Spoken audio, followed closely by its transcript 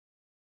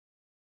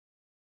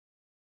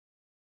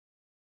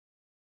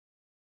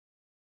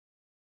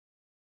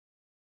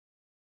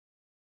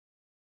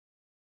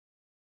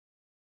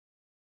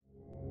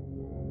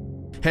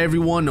Hey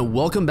everyone,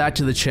 welcome back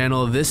to the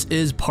channel. This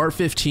is part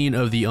 15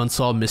 of the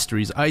Unsolved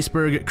Mysteries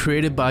Iceberg,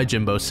 created by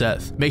Jimbo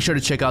Seth. Make sure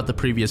to check out the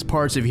previous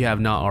parts if you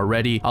have not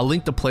already. I'll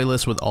link the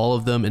playlist with all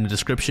of them in the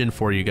description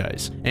for you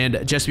guys.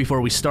 And just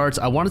before we start,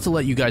 I wanted to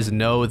let you guys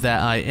know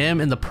that I am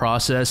in the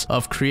process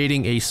of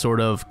creating a sort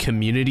of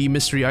community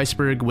mystery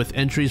iceberg with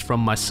entries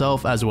from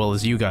myself as well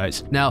as you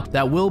guys. Now,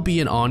 that will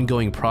be an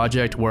ongoing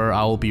project where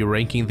I will be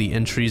ranking the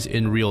entries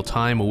in real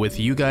time with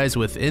you guys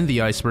within the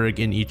iceberg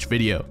in each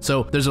video.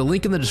 So there's a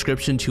link in the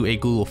description to a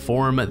Google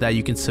form that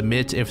you can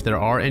submit if there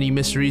are any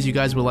mysteries you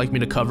guys would like me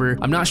to cover.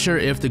 I'm not sure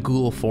if the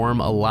Google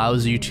form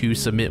allows you to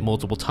submit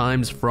multiple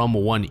times from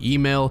one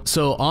email,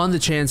 so on the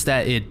chance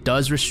that it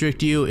does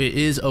restrict you, it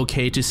is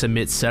okay to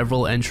submit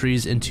several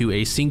entries into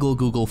a single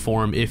Google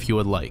form if you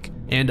would like.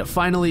 And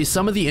finally,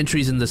 some of the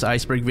entries in this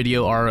iceberg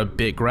video are a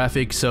bit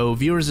graphic, so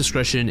viewers'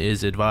 discretion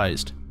is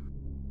advised.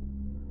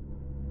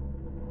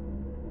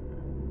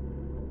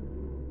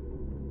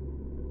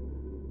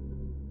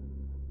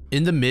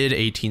 In the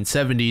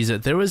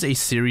mid-1870s, there was a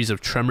series of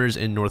tremors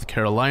in North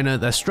Carolina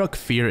that struck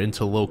fear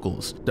into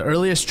locals. The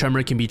earliest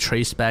tremor can be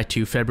traced back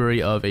to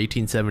February of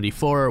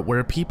 1874,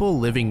 where people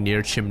living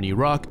near Chimney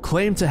Rock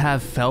claimed to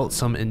have felt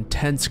some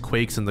intense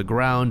quakes in the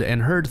ground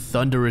and heard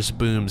thunderous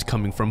booms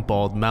coming from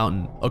Bald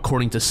Mountain.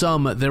 According to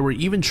some, there were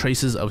even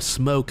traces of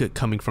smoke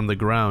coming from the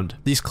ground.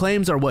 These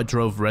claims are what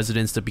drove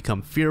residents to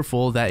become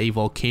fearful that a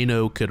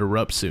volcano could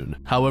erupt soon.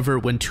 However,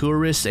 when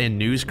tourists and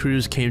news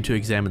crews came to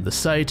examine the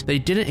site, they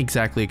didn't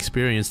exactly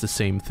experience the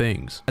same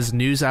things. As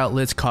news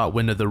outlets caught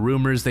wind of the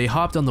rumors, they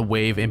hopped on the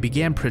wave and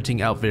began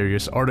printing out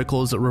various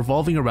articles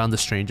revolving around the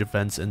strange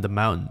events in the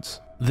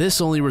mountains.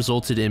 This only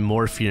resulted in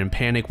more fear and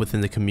panic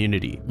within the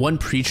community. One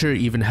preacher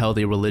even held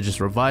a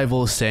religious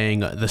revival,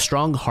 saying, "The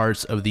strong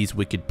hearts of these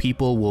wicked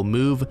people will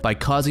move by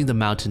causing the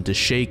mountain to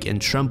shake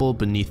and tremble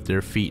beneath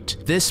their feet."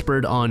 This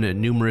spurred on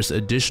numerous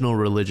additional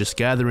religious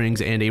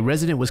gatherings, and a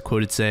resident was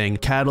quoted saying,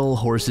 "Cattle,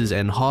 horses,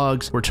 and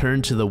hogs were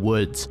turned to the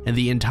woods, and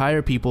the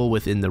entire people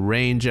within the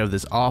range of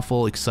this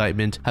awful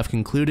excitement have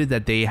concluded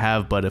that they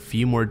have but a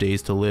few more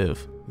days to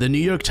live." The New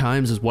York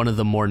Times is one of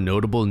the more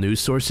notable news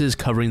sources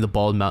covering the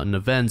Bald Mountain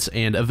events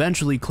and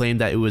eventually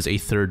claimed that it was a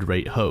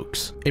third-rate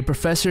hoax. A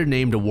professor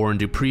named Warren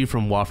Dupree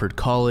from Wofford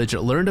College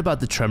learned about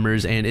the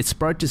tremors, and it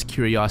sparked his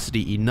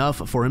curiosity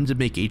enough for him to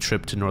make a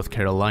trip to North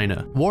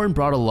Carolina. Warren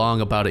brought along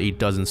about a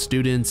dozen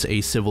students,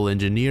 a civil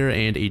engineer,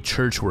 and a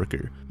church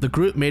worker. The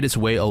group made its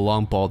way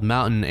along Bald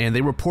Mountain, and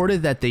they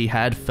reported that they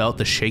had felt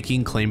the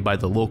shaking claimed by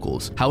the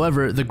locals.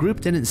 However, the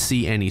group didn't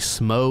see any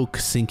smoke,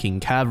 sinking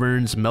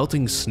caverns,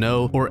 melting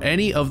snow, or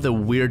any of the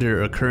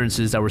weirder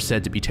occurrences that were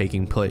said to be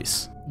taking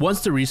place.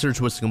 Once the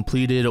research was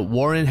completed,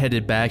 Warren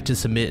headed back to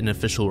submit an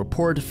official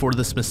report for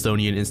the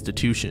Smithsonian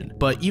Institution.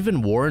 But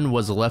even Warren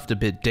was left a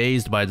bit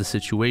dazed by the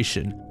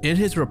situation. In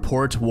his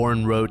report,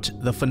 Warren wrote,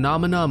 "The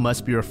phenomena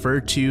must be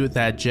referred to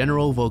that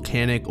general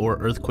volcanic or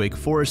earthquake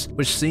force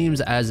which seems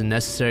as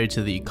necessary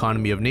to the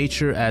economy of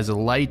nature as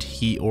light,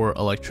 heat, or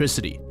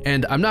electricity."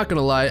 And I'm not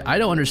gonna lie, I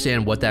don't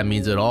understand what that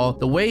means at all.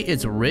 The way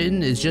it's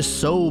written is just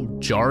so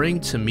jarring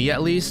to me,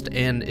 at least,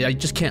 and I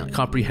just can't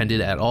comprehend it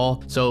at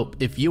all. So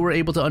if you were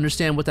able to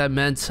understand what that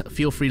meant,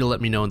 feel free to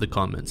let me know in the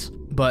comments.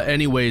 But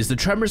anyways, the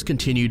tremors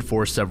continued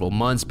for several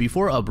months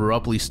before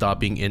abruptly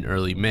stopping in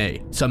early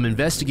May. Some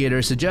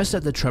investigators suggest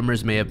that the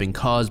tremors may have been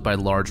caused by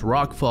large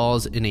rock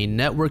falls in a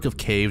network of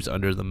caves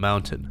under the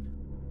mountain.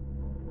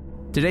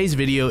 Today's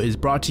video is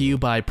brought to you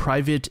by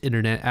Private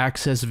Internet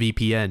Access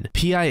VPN.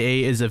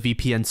 PIA is a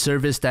VPN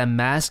service that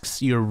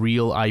masks your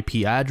real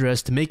IP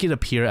address to make it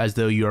appear as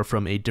though you are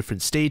from a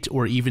different state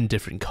or even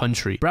different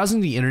country.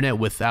 Browsing the internet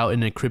without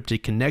an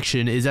encrypted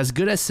connection is as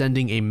good as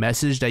sending a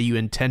message that you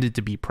intended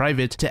to be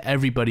private to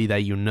everybody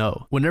that you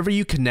know. Whenever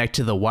you connect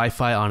to the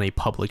Wi-Fi on a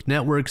public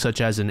network, such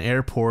as an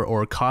airport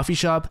or a coffee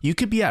shop, you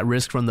could be at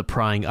risk from the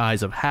prying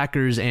eyes of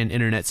hackers and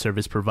internet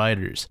service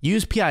providers.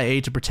 Use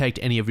PIA to protect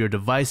any of your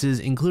devices,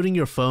 including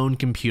your phone,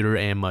 computer,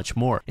 and much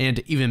more.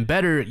 And even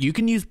better, you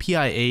can use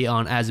PIA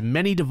on as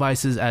many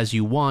devices as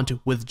you want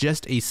with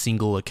just a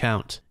single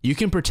account. You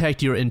can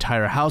protect your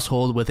entire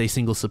household with a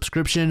single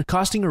subscription,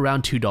 costing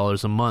around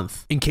 $2 a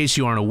month. In case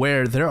you aren't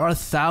aware, there are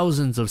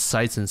thousands of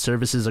sites and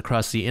services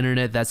across the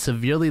internet that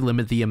severely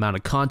limit the amount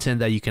of content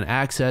that you can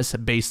access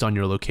based on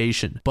your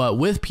location. But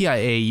with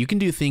PIA, you can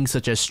do things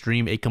such as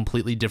stream a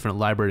completely different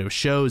library of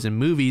shows and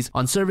movies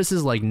on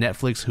services like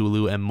Netflix,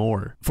 Hulu, and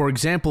more. For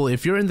example,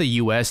 if you're in the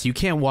US, you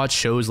can't watch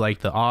shows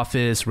like The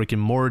Office, Rick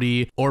and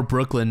Morty, or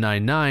Brooklyn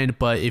Nine-Nine,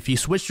 but if you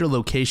switch your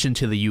location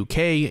to the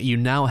UK, you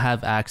now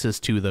have access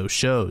to those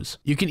shows.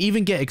 You can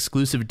even get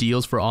exclusive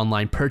deals for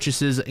online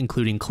purchases,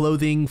 including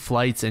clothing,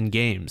 flights, and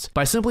games.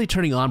 By simply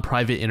turning on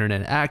private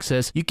internet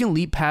access, you can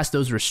leap past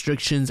those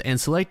restrictions and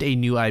select a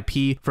new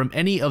IP from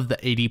any of the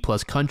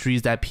 80+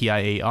 countries that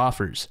PIA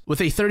offers.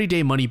 With a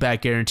 30-day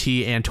money-back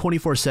guarantee and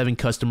 24/7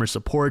 customer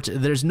support,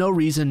 there's no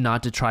reason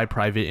not to try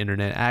private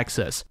internet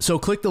access. So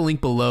click the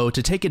link below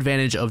to take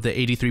advantage of the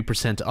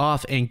 83%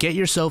 off and get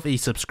yourself a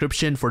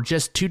subscription for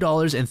just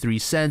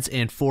 $2.03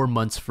 and 4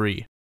 months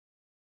free.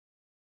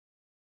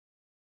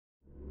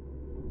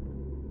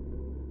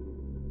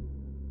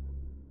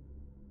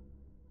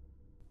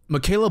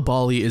 Michaela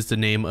Bali is the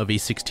name of a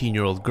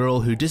 16-year-old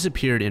girl who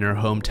disappeared in her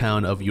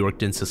hometown of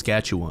Yorkton,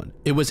 Saskatchewan.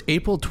 It was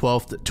April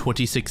 12th,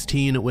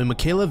 2016 when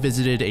Michaela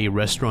visited a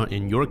restaurant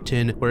in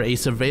Yorkton where a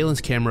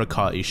surveillance camera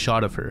caught a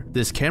shot of her.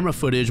 This camera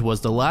footage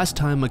was the last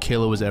time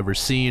Michaela was ever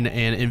seen,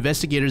 and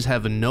investigators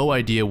have no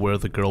idea where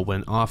the girl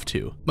went off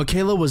to.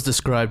 Michaela was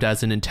described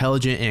as an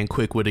intelligent and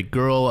quick-witted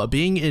girl,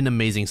 being an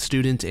amazing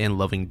student and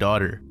loving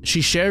daughter.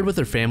 She shared with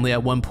her family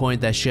at one point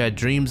that she had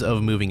dreams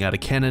of moving out of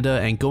Canada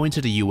and going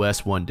to the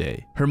US one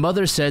day. Her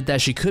mother said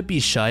that she could be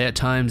shy at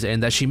times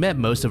and that she met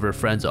most of her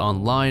friends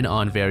online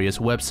on various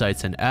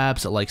websites and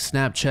apps like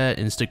Snapchat,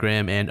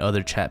 Instagram, and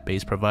other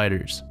chat-based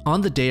providers.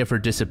 On the day of her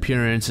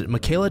disappearance,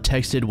 Michaela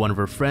texted one of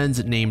her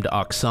friends named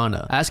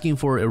Oksana, asking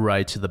for a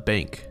ride to the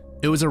bank.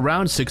 It was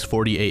around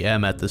 6:40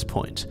 a.m. at this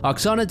point.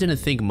 Oksana didn't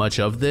think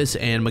much of this,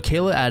 and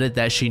Michaela added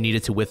that she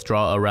needed to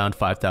withdraw around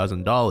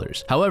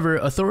 $5,000. However,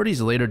 authorities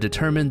later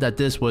determined that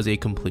this was a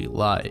complete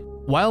lie.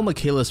 While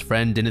Michaela's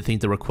friend didn't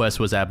think the request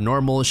was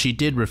abnormal, she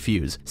did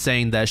refuse,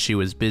 saying that she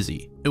was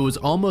busy. It was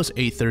almost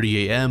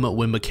 8:30 a.m.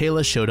 when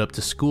Michaela showed up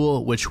to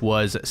school, which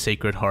was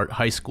Sacred Heart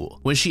High School.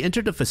 When she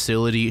entered the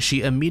facility,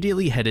 she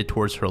immediately headed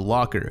towards her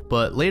locker,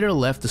 but later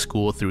left the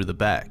school through the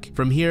back.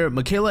 From here,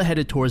 Michaela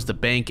headed towards the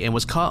bank and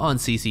was caught on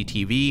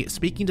CCTV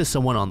speaking to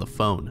someone on the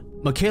phone.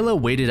 Michaela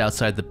waited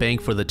outside the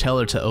bank for the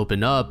teller to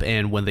open up,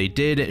 and when they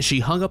did, she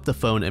hung up the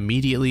phone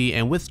immediately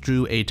and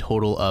withdrew a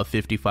total of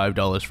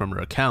 $55 from her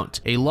account,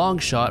 a long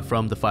shot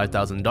from the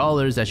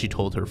 $5,000 that she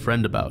told her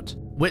friend about.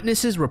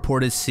 Witnesses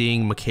reported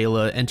seeing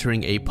Michaela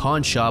entering a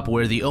pawn shop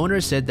where the owner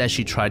said that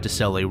she tried to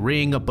sell a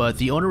ring, but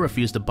the owner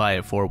refused to buy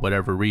it for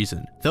whatever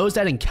reason. Those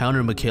that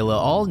encountered Michaela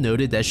all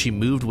noted that she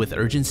moved with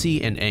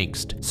urgency and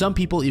angst. Some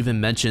people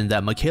even mentioned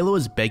that Michaela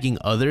was begging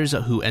others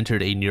who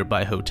entered a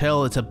nearby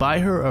hotel to buy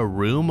her a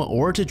room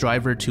or to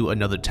drive her to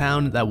another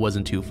town that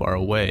wasn't too far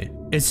away.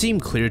 It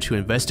seemed clear to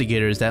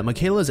investigators that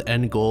Michaela's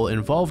end goal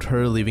involved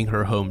her leaving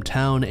her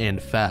hometown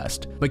and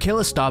fast.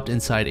 Michaela stopped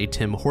inside a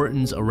Tim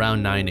Hortons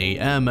around 9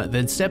 a.m.,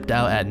 then stepped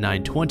out at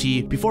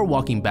 9:20 before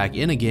walking back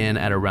in again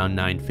at around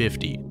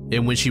 9:50.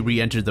 And when she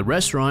re-entered the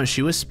restaurant,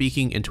 she was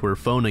speaking into her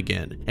phone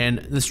again. And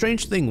the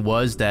strange thing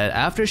was that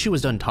after she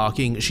was done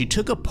talking, she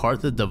took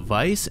apart the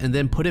device and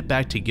then put it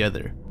back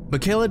together.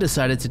 Michaela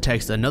decided to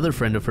text another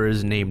friend of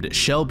hers named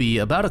Shelby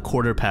about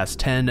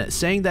 10:15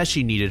 saying that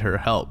she needed her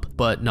help,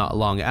 but not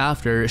long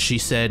after, she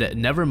said,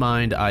 "Never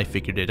mind, I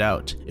figured it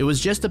out." It was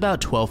just about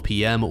 12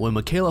 p.m. when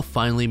Michaela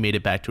finally made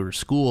it back to her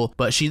school,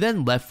 but she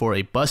then left for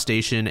a bus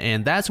station,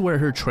 and that's where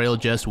her trail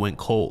just went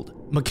cold.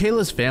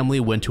 Michaela's family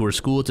went to her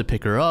school to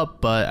pick her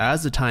up, but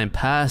as the time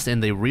passed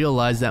and they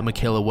realized that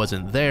Michaela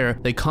wasn't there,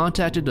 they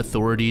contacted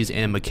authorities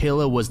and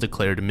Michaela was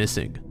declared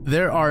missing.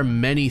 There are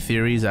many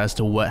theories as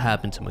to what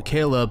happened to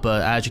Michaela,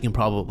 but as you can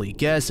probably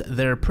guess,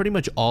 they're pretty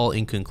much all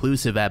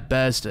inconclusive at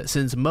best,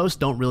 since most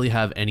don't really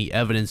have any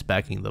evidence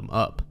backing them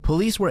up.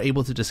 Police were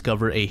able to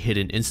discover a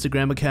hidden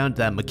Instagram account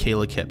that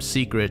Michaela kept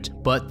secret,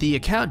 but the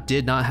account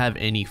did not have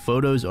any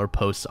photos or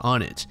posts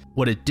on it.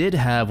 What it did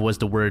have was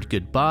the word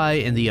goodbye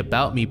in the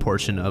about me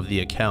portion of the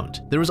account.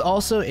 There was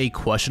also a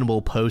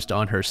questionable post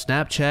on her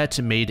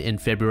Snapchat made in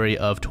February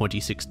of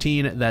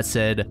 2016 that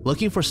said,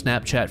 "Looking for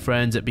Snapchat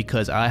friends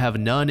because I have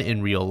none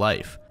in real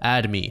life.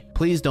 Add me.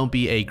 Please don't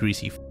be a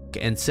greasy f***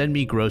 and send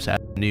me gross ass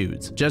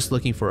nudes. Just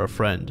looking for a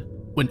friend."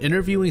 When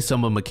interviewing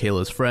some of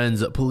Michaela's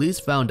friends, police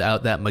found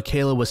out that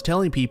Michaela was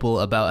telling people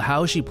about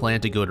how she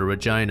planned to go to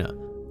Regina,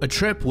 a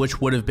trip which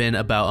would have been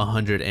about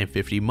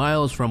 150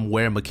 miles from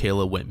where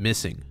Michaela went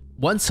missing.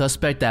 One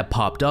suspect that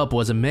popped up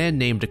was a man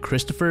named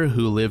Christopher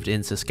who lived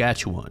in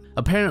Saskatchewan.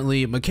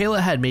 Apparently,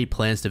 Michaela had made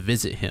plans to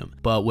visit him,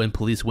 but when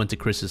police went to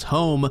Chris's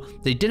home,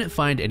 they didn't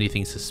find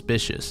anything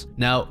suspicious.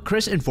 Now,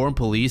 Chris informed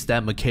police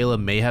that Michaela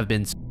may have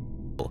been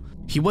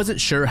He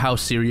wasn't sure how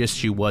serious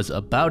she was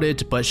about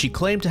it, but she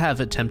claimed to have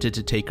attempted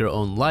to take her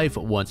own life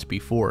once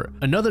before.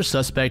 Another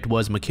suspect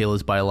was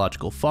Michaela's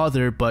biological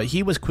father, but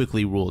he was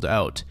quickly ruled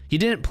out. He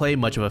didn't play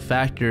much of a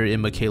factor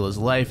in Michaela's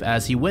life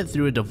as he went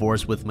through a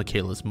divorce with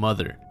Michaela's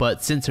mother,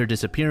 but since her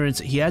disappearance,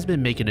 he has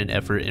been making an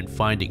effort in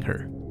finding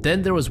her.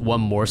 Then there was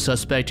one more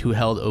suspect who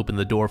held open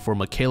the door for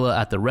Michaela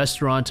at the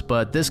restaurant,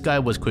 but this guy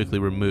was quickly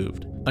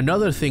removed.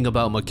 Another thing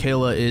about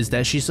Michaela is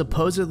that she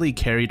supposedly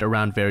carried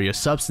around various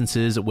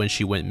substances when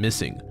she went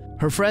missing.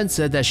 Her friend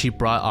said that she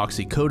brought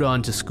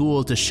oxycodone to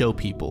school to show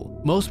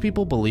people. Most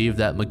people believe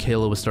that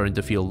Michaela was starting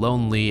to feel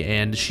lonely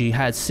and she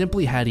had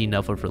simply had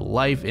enough of her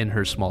life in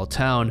her small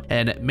town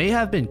and may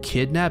have been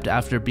kidnapped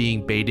after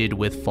being baited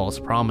with false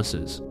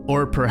promises.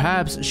 Or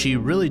perhaps she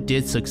really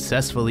did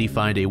successfully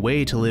find a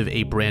way to live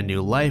a brand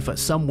new life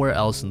somewhere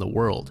else in the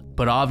world.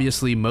 But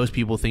obviously most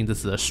people think this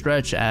is a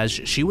stretch as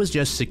she was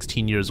just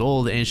 16 years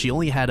old and she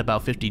only had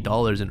about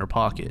 $50 in her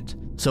pocket.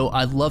 So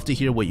I'd love to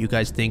hear what you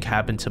guys think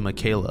happened to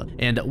Michaela.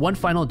 And one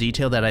final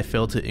detail that I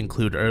failed to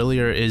include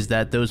earlier is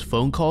that those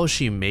phone calls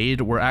she made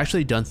were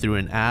actually done through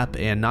an app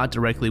and not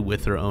directly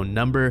with her own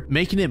number,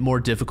 making it more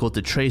difficult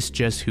to trace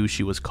just who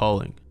she was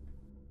calling.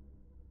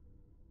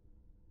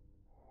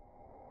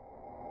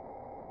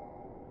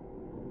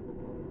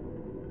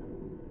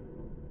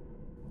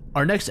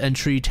 Our next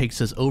entry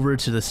takes us over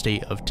to the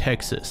state of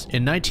Texas.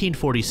 In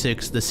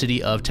 1946, the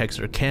city of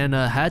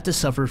Texarkana had to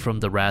suffer from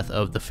the wrath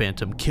of the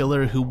Phantom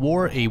Killer, who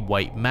wore a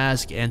white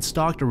mask and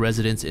stalked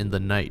residents in the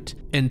night.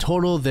 In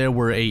total, there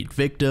were 8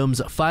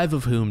 victims, 5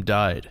 of whom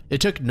died.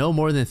 It took no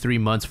more than 3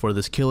 months for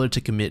this killer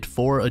to commit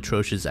 4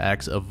 atrocious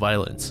acts of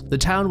violence. The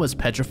town was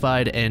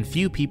petrified, and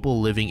few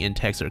people living in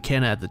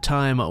Texarkana at the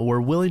time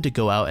were willing to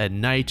go out at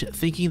night,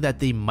 thinking that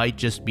they might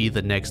just be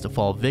the next to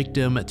fall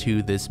victim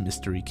to this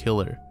mystery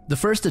killer. The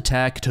first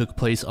attack took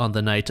place on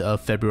the night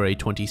of February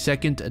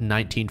 22nd,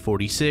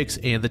 1946,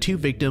 and the 2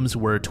 victims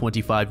were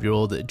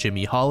 25-year-old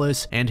Jimmy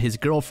Hollis and his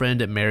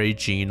girlfriend Mary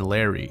Jean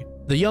Larry.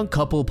 The young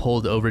couple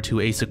pulled over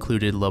to a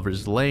secluded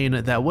lover's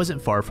lane that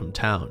wasn't far from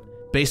town.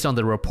 Based on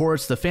the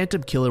reports, the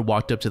Phantom Killer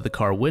walked up to the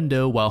car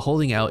window while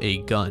holding out a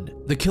gun.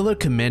 The killer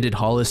commanded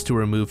Hollis to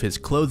remove his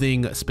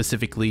clothing,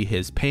 specifically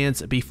his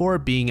pants, before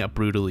being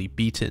brutally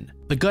beaten.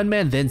 The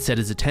gunman then set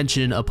his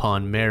attention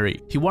upon Mary.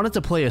 He wanted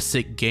to play a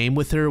sick game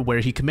with her where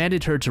he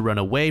commanded her to run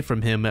away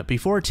from him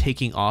before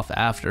taking off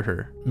after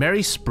her.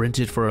 Mary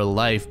sprinted for her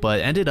life but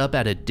ended up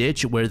at a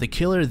ditch where the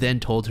killer then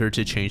told her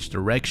to change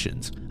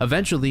directions.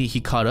 Eventually, he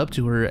caught up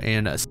to her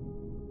and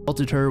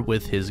assaulted her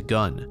with his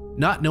gun.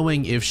 Not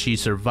knowing if she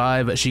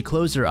survived, she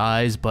closed her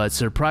eyes, but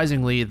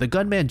surprisingly, the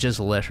gunman just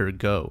let her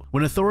go.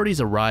 When authorities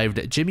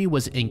arrived, Jimmy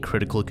was in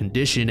critical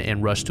condition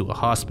and rushed to a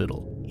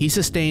hospital. He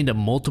sustained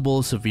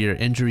multiple severe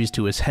injuries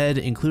to his head,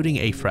 including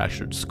a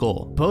fractured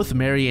skull. Both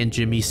Mary and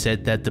Jimmy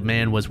said that the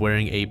man was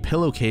wearing a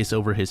pillowcase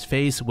over his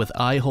face with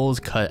eye holes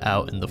cut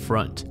out in the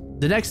front.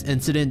 The next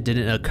incident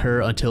didn't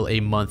occur until a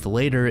month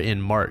later in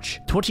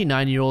March.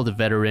 29-year-old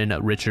veteran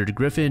Richard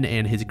Griffin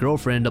and his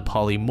girlfriend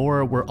Polly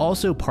Moore were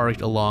also parked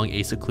along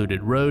a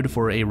secluded road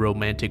for a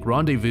romantic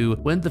rendezvous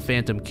when the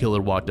Phantom Killer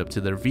walked up to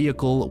their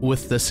vehicle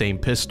with the same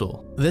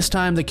pistol. This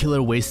time, the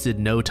killer wasted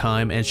no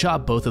time and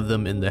shot both of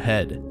them in the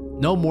head.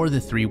 No more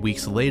than 3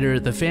 weeks later,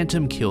 the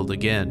Phantom killed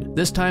again.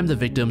 This time, the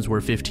victims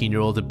were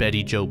 15-year-old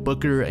Betty Jo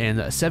Booker and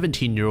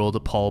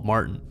 17-year-old Paul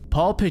Martin.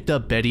 Paul picked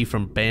up Betty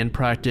from band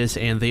practice,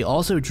 and they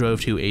also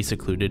drove to a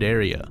secluded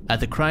area. At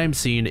the crime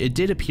scene, it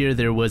did appear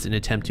there was an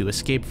attempt to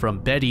escape from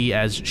Betty,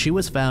 as she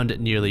was found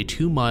nearly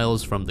 2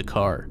 miles from the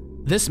car.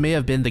 This may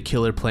have been the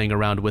killer playing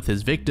around with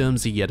his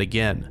victims yet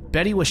again.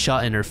 Betty was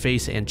shot in her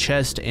face and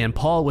chest, and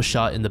Paul was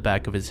shot in the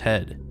back of his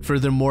head.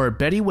 Furthermore,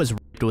 Betty was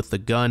raped with the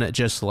gun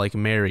just like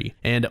Mary,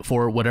 and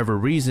for whatever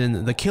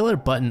reason, the killer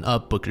buttoned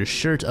up Booker's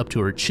shirt up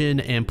to her chin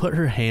and put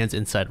her hands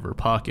inside of her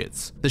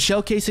pockets. The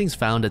shell casings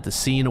found at the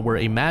scene were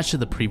a match to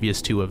the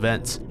previous 2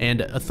 events, and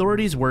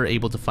authorities were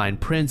able to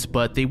find prints,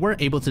 but they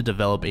weren't able to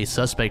develop a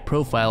suspect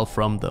profile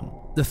from them.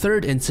 The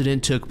third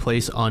incident took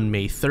place on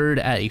May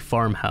 3rd at a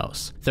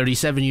farmhouse.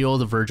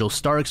 37-year-old Virgil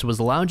Starks was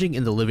lounging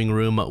in the living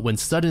room when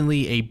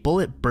suddenly a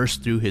bullet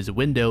burst through his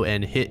window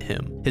and hit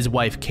him. His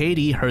wife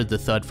Katie heard the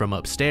thud from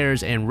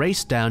upstairs and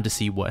raced down to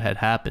see what had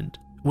happened.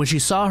 When she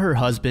saw her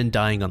husband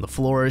dying on the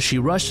floor, she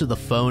rushed to the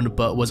phone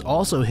but was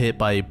also hit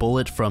by a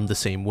bullet from the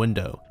same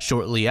window.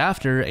 Shortly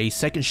after, a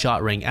second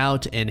shot rang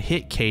out and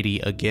hit Katie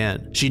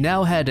again. She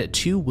now had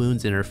 2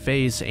 wounds in her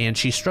face and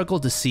she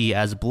struggled to see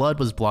as blood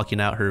was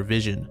blocking out her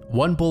vision.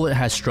 One bullet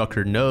had struck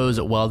her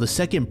nose while the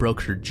second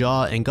broke her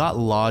jaw and got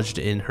lodged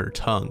in her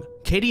tongue.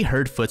 Katie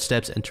heard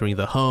footsteps entering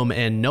the home,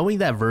 and knowing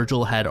that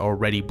Virgil had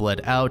already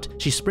bled out,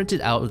 she sprinted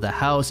out of the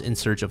house in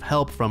search of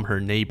help from her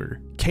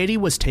neighbor. Katie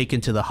was taken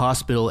to the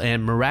hospital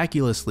and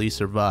miraculously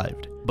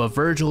survived, but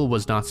Virgil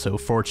was not so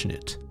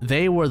fortunate.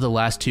 They were the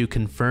last 2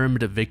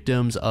 confirmed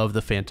victims of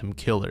the Phantom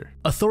Killer.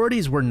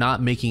 Authorities were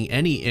not making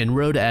any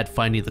inroad at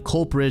finding the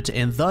culprit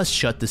and thus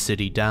shut the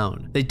city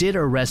down. They did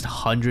arrest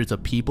hundreds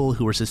of people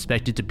who were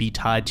suspected to be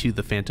tied to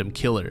the Phantom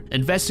Killer.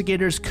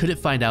 Investigators couldn't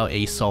find out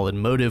a solid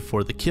motive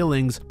for the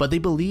killings, but they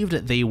believed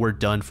they were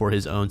done for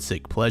his own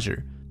sick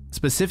pleasure.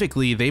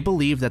 Specifically, they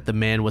believed that the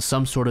man was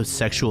some sort of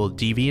sexual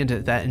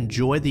deviant that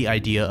enjoyed the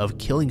idea of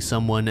killing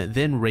someone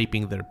then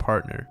raping their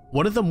partner.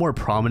 One of the more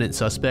prominent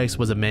suspects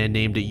was a man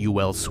named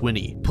U.L.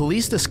 Swinney.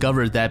 Police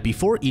discovered that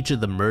before each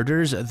of the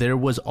murders, there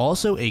was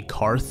also a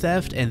car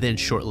theft, and then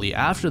shortly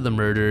after the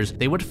murders,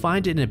 they would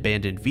find an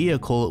abandoned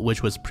vehicle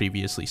which was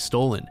previously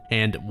stolen.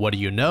 And what do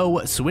you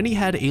know, Swinney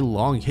had a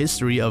long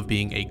history of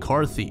being a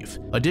car thief.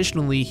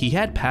 Additionally, he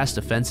had past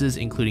offenses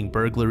including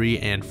burglary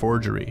and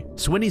forgery.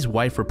 Swinney's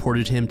wife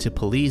reported him to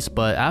police,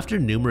 but after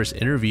numerous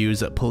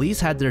interviews,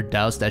 police had their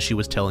doubts that she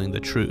was telling the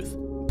truth.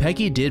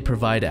 Peggy did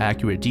provide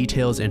accurate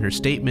details in her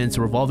statements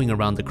revolving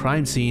around the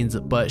crime scenes,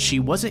 but she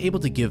wasn't able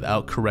to give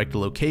out correct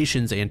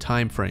locations and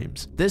time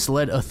frames. This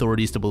led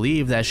authorities to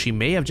believe that she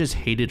may have just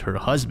hated her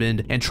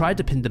husband and tried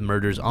to pin the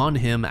murders on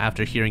him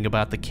after hearing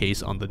about the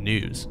case on the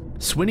news.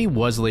 Sweeney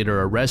was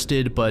later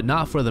arrested, but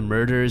not for the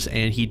murders,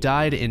 and he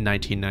died in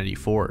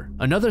 1994.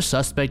 Another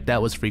suspect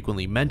that was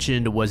frequently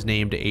mentioned was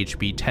named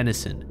H.B.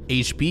 Tennyson.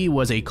 H.B.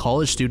 was a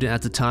college student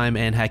at the time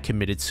and had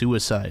committed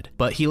suicide,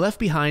 but he left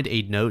behind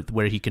a note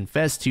where he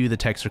confessed to the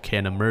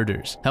Texarkana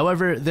murders.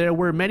 However, there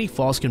were many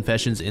false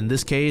confessions in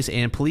this case,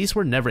 and police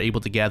were never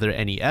able to gather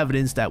any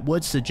evidence that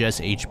would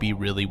suggest H.B.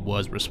 really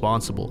was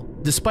responsible.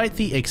 Despite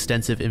the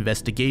extensive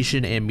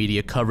investigation and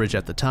media coverage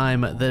at the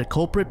time, the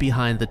culprit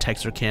behind the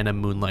Texarkana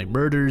Moonlight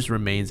murders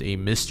remains a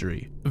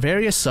mystery.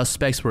 Various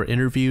suspects were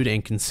interviewed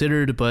and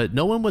considered, but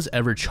no one was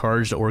ever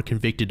charged or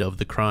convicted of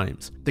the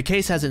crimes. The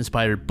case has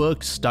inspired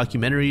books,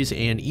 documentaries,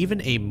 and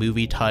even a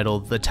movie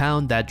titled The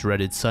Town That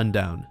Dreaded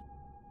Sundown.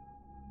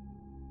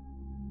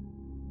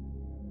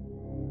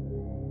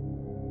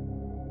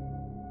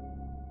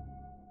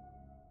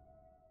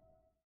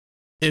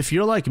 If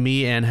you're like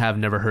me and have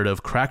never heard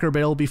of Cracker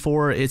Barrel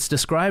before, it's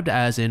described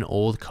as an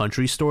old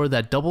country store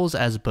that doubles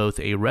as both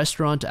a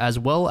restaurant as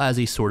well as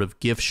a sort of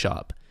gift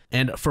shop.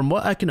 And from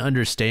what I can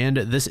understand,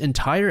 this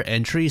entire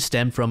entry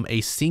stemmed from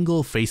a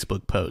single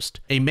Facebook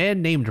post. A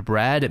man named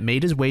Brad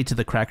made his way to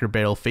the Cracker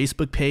Barrel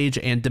Facebook page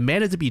and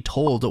demanded to be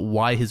told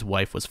why his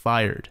wife was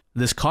fired.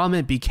 This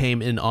comment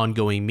became an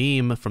ongoing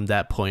meme from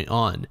that point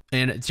on.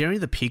 And during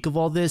the peak of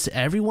all this,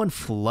 everyone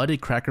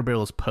flooded Cracker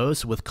Barrel's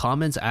posts with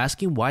comments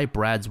asking why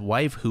Brad's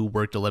wife, who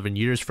worked 11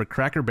 years for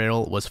Cracker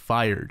Barrel, was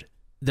fired.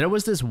 There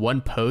was this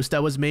one post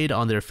that was made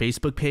on their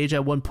Facebook page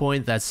at one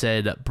point that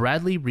said,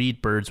 Bradley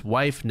Reed Bird's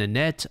wife,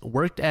 Nanette,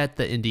 worked at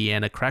the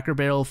Indiana Cracker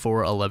Barrel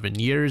for 11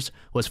 years,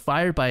 was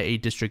fired by a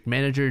district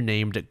manager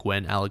named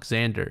Gwen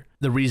Alexander.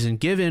 The reason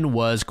given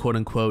was, quote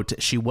unquote,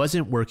 she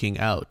wasn't working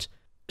out.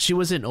 She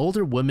was an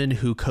older woman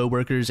who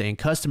coworkers and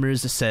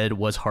customers said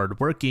was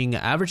hardworking,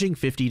 averaging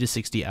 50 to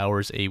 60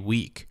 hours a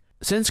week.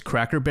 Since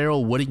Cracker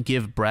Barrel wouldn't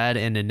give Brad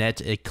and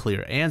Nanette a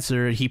clear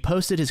answer, he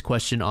posted his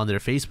question on their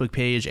Facebook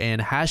page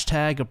and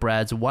hashtag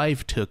Brad's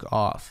wife took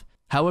off.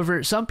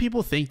 However, some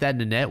people think that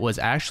Nanette was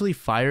actually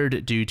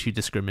fired due to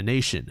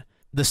discrimination.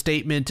 The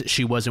statement,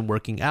 she wasn't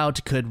working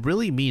out, could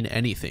really mean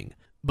anything.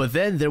 But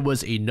then there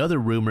was another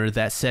rumor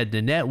that said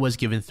Nanette was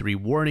given 3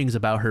 warnings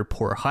about her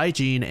poor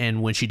hygiene,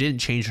 and when she didn't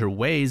change her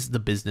ways, the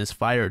business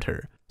fired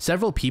her.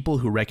 Several people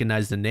who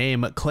recognized the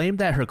name claimed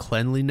that her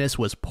cleanliness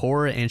was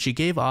poor and she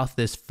gave off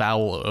this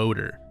foul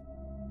odor.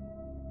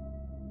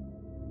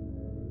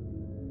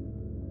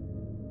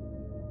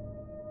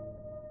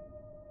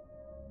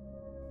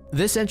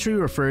 This entry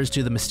refers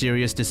to the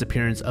mysterious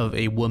disappearance of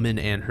a woman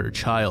and her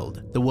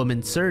child. The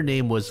woman's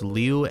surname was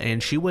Liu,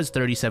 and she was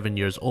 37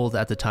 years old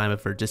at the time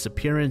of her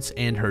disappearance,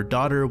 and her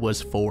daughter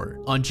was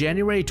 4. On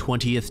January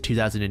 20th,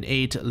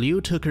 2008,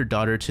 Liu took her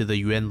daughter to the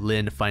Yuan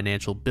Lin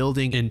Financial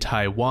Building in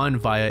Taiwan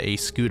via a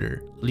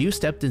scooter. Liu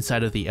stepped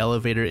inside of the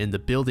elevator in the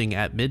building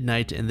at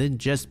midnight and then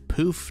just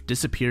poof,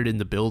 disappeared in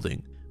the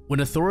building. When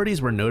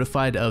authorities were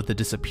notified of the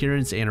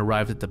disappearance and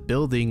arrived at the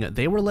building,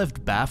 they were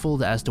left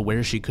baffled as to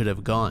where she could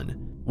have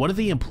gone. One of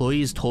the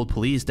employees told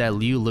police that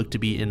Liu looked to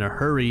be in a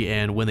hurry,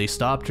 and when they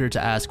stopped her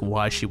to ask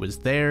why she was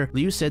there,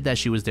 Liu said that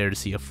she was there to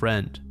see a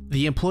friend.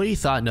 The employee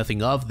thought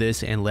nothing of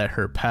this and let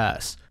her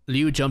pass.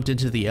 Liu jumped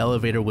into the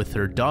elevator with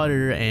her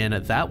daughter, and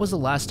that was the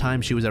last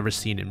time she was ever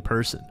seen in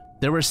person.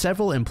 There were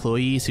several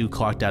employees who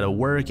clocked out of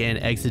work and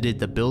exited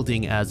the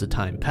building as the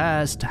time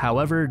passed.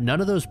 However,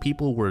 none of those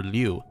people were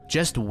Liu.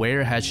 Just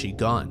where had she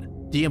gone?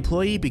 The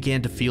employee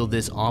began to feel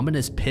this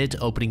ominous pit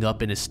opening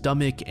up in his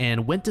stomach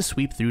and went to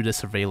sweep through the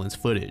surveillance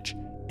footage.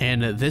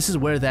 And this is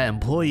where that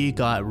employee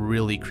got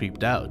really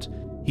creeped out.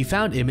 He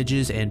found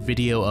images and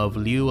video of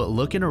Liu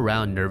looking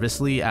around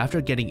nervously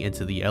after getting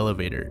into the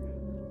elevator.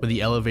 When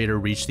the elevator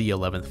reached the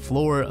 11th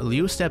floor,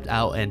 Liu stepped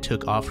out and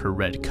took off her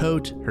red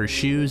coat, her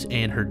shoes,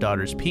 and her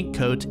daughter's pink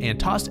coat and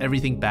tossed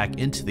everything back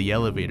into the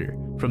elevator.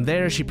 From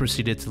there, she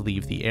proceeded to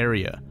leave the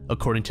area.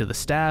 According to the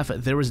staff,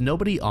 there was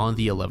nobody on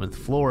the 11th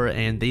floor,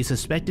 and they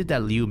suspected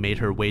that Liu made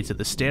her way to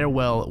the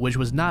stairwell, which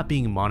was not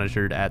being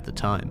monitored at the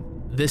time.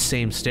 This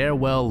same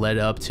stairwell led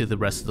up to the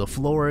rest of the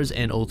floors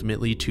and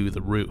ultimately to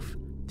the roof.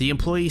 The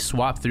employee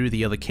swapped through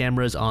the other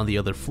cameras on the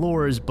other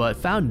floors, but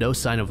found no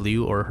sign of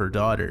Liu or her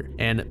daughter,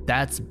 and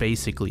that's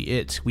basically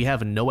it. We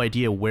have no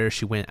idea where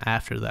she went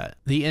after that.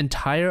 The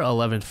entire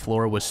 11th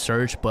floor was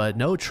searched, but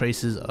no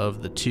traces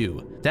of the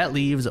two. That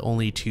leaves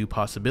only 2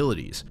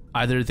 possibilities.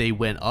 Either they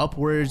went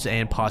upwards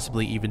and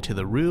possibly even to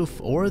the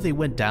roof, or they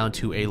went down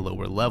to a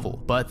lower level.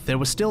 But there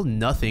was still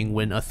nothing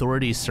when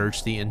authorities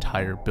searched the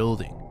entire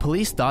building.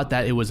 Police thought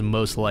that it was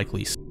most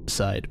likely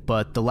suicide,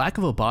 but the lack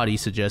of a body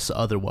suggests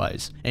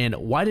otherwise. And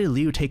why did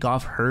Liu take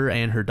off her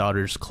and her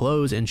daughter's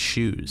clothes and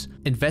shoes?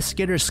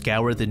 Investigators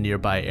scoured the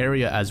nearby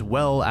area as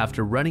well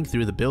after running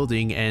through the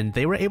building, and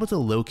they were able to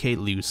locate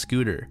Liu's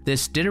scooter.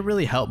 This didn't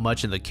really help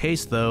much in the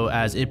case though,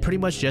 as it pretty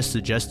much just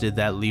suggested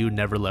that Liu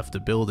never left the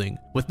building.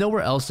 With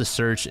nowhere else to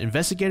search,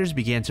 investigators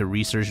began to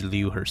research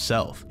Liu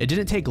herself. It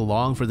didn't take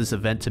long for this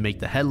event to make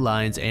the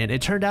headlines, and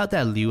it turned out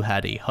that Liu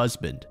had a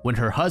husband. When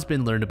her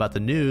husband learned about the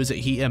news,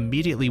 he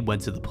immediately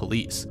went to the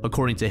police.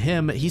 According to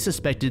him, he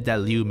suspected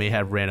that Liu may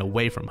have ran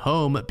away from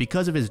home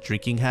because of his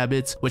drinking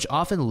habits, which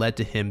often led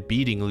to him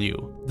beating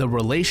Liu. The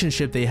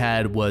relationship they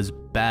had was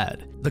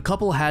bad. The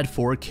couple had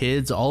 4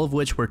 kids, all of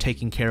which were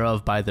taken care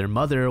of by their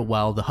mother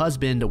while the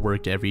husband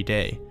worked every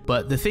day.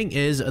 But the thing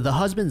is, the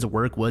husband's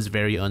work was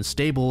very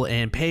unstable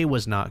and pay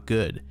was not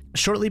good.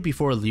 Shortly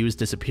before Liu's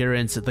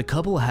disappearance, the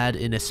couple had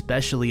an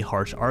especially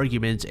harsh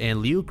argument and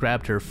Liu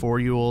grabbed her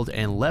 4-year-old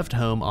and left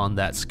home on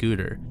that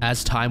scooter.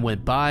 As time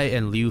went by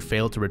and Liu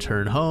failed to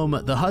return home,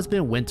 the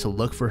husband went to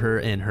look for her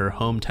in her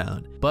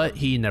hometown, but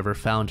he never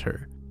found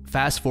her.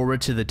 Fast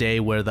forward to the day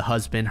where the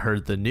husband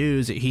heard the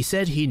news, he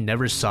said he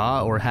never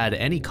saw or had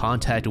any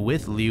contact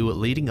with Liu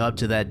leading up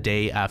to that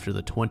day after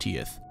the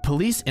 20th.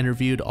 Police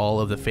interviewed all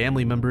of the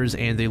family members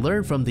and they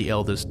learned from the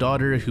eldest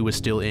daughter, who was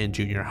still in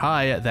junior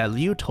high, that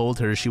Liu told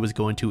her she was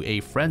going to a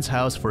friend's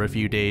house for a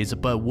few days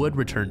but would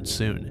return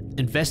soon.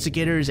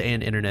 Investigators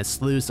and internet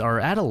sleuths are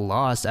at a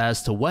loss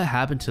as to what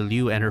happened to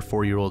Liu and her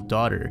 4-year-old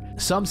daughter.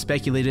 Some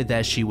speculated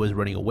that she was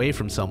running away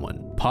from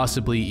someone,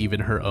 possibly even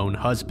her own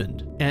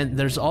husband. And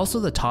there's also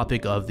the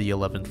topic of the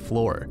 11th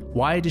floor.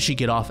 Why did she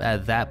get off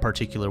at that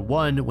particular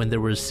one when there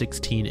were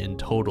 16 in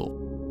total?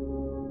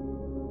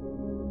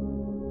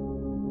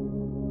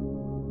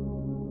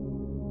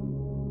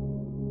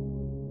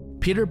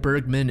 Peter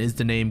Bergman is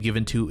the name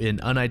given to an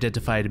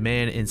unidentified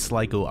man in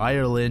Sligo,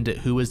 Ireland,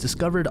 who was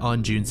discovered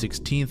on June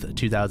 16,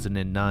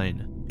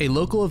 2009. A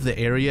local of the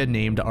area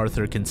named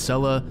Arthur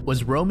Kinsella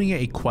was roaming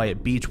a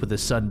quiet beach with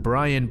his son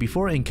Brian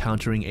before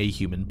encountering a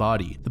human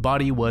body. The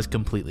body was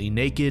completely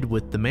naked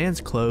with the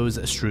man's clothes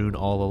strewn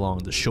all along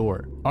the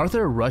shore.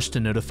 Arthur rushed to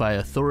notify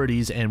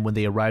authorities, and when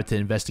they arrived to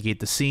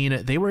investigate the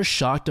scene, they were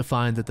shocked to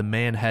find that the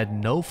man had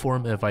no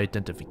form of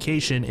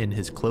identification in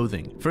his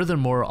clothing.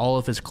 Furthermore, all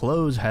of his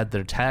clothes had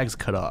their tags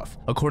cut off.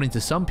 According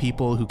to some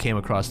people who came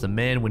across the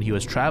man when he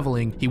was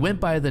traveling, he went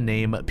by the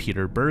name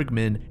Peter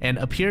Bergman and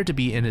appeared to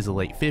be in his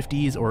late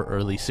 50s or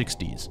early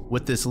 60s.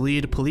 With this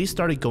lead, police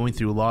started going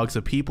through logs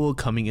of people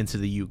coming into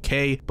the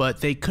UK, but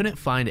they couldn't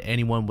find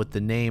anyone with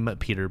the name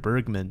Peter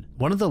Bergman.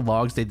 One of the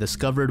logs they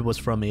discovered was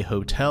from a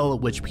hotel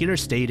which Peter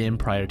stayed in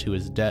prior to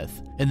his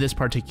death. In this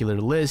particular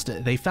list,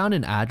 they found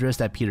an address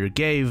that Peter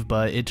gave,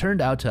 but it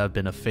turned out to have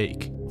been a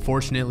fake.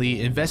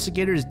 Fortunately,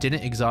 investigators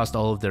didn't exhaust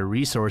all of their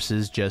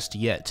resources just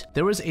yet.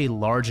 There was a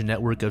large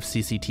network of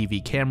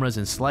CCTV cameras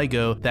in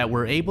Sligo that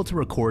were able to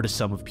record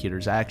some of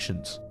Peter's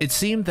actions. It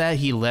seemed that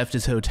he left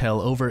his hotel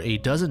over a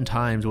dozen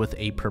times with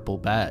a purple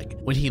bag.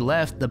 When he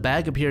left, the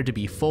bag appeared to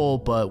be full,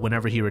 but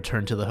whenever he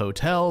returned to the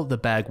hotel, the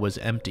bag was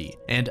empty.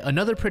 And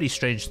another pretty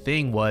strange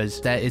thing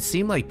was that it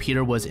seemed like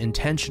Peter was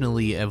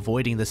intentionally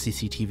avoiding the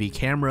CCTV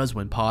cameras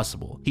when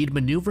possible. He'd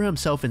maneuver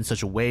himself in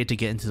such a way to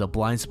get into the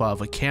blind spot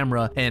of a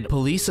camera, and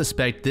police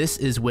suspect this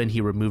is when he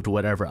removed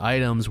whatever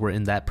items were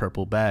in that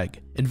purple bag.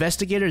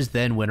 Investigators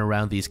then went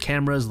around these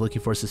cameras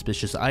looking for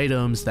suspicious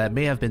items that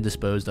may have been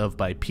disposed of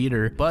by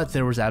Peter, but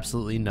there was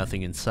absolutely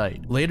nothing in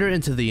sight. Later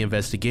into the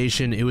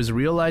investigation, it was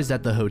realized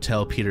that the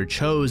hotel Peter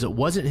chose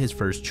wasn't his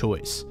first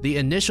choice. The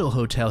initial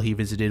hotel he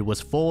visited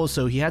was full,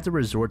 so he had to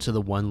resort to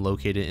the one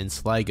located in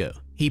Sligo.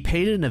 He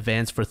paid in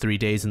advance for 3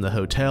 days in the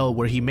hotel,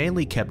 where he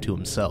mainly kept to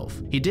himself.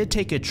 He did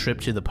take a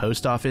trip to the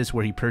post office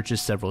where he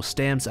purchased several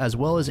stamps as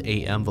well as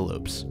 8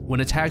 envelopes. When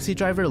a taxi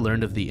driver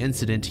learned of the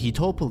incident, he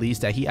told police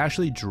that he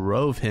actually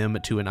drove him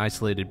to an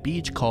isolated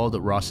beach called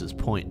Ross's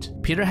Point.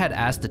 Peter had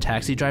asked the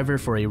taxi driver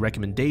for a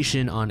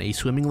recommendation on a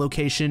swimming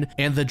location,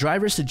 and the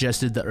driver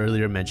suggested the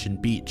earlier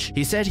mentioned beach.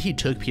 He said he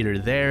took Peter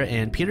there,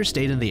 and Peter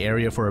stayed in the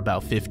area for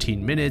about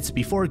 15 minutes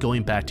before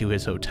going back to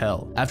his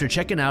hotel. After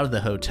checking out of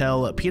the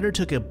hotel, Peter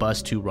took a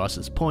bus to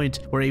Ross's Point,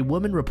 where a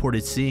woman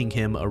reported seeing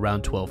him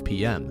around 12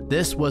 p.m.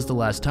 This was the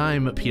last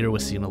time Peter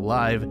was seen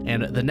alive,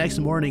 and the next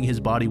morning his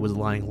body was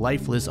lying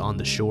lifeless on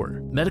the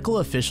shore. Medical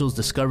officials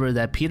discovered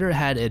that Peter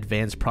had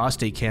advanced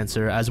prostate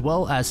cancer as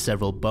well as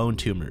several bone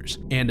tumors,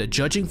 and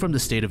judging from the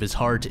state of his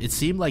heart, it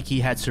seemed like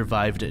he had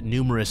survived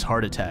numerous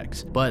heart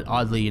attacks, but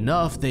oddly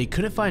enough, they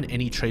couldn't find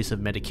any trace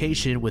of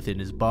medication within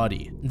his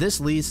body.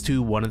 This leads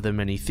to one of the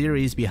many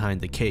theories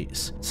behind the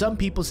case. Some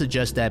people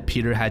suggest that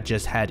Peter had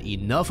just had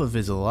enough of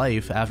his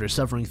life after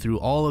suffering through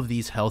all of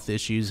these health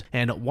issues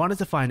and wanted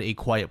to find a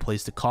quiet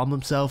place to calm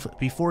himself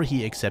before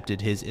he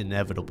accepted his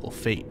inevitable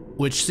fate.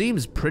 Which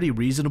seems pretty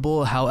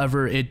reasonable,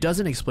 however, it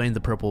doesn't explain the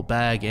purple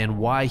bag and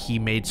why he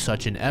made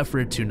such an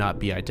effort to not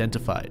be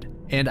identified.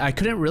 And I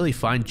couldn't really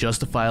find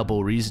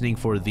justifiable reasoning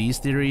for these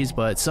theories,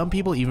 but some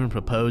people even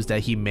proposed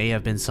that he may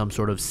have been some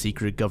sort of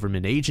secret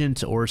government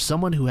agent or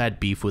someone who had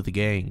beef with the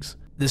gangs.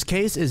 This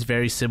case is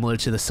very similar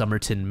to the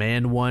Somerton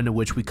Man one,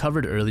 which we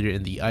covered earlier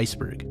in the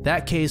Iceberg.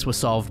 That case was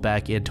solved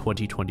back in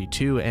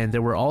 2022, and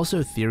there were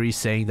also theories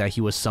saying that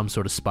he was some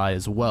sort of spy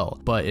as well,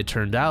 but it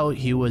turned out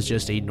he was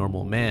just a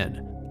normal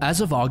man. As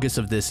of August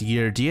of this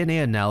year,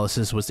 DNA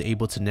analysis was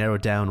able to narrow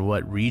down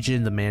what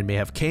region the man may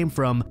have came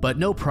from, but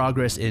no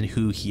progress in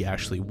who he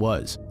actually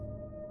was.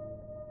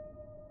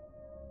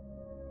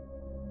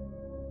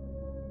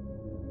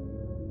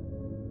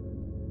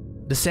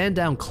 The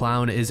Sandown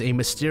Clown is a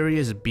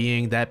mysterious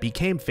being that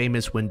became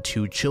famous when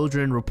two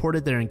children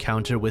reported their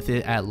encounter with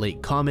it at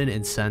Lake Common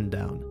in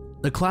Sandown.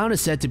 The clown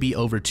is said to be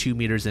over 2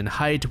 meters in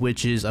height,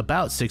 which is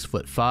about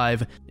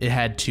 6'5". It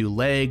had 2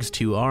 legs,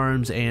 2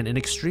 arms, and an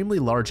extremely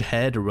large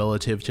head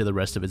relative to the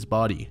rest of its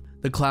body.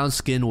 The clown's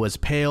skin was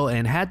pale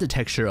and had the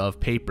texture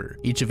of paper.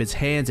 Each of its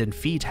hands and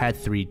feet had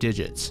 3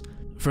 digits.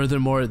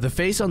 Furthermore, the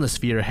face on the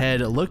sphere head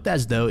looked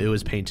as though it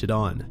was painted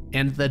on,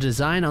 and the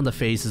design on the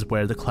face is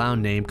where the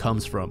clown name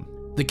comes from.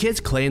 The kids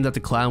claimed that the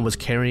clown was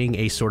carrying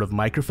a sort of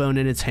microphone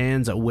in its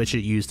hands, which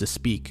it used to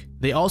speak.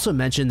 They also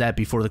mentioned that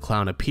before the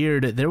clown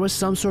appeared, there was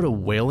some sort of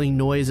wailing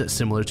noise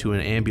similar to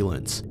an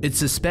ambulance. It's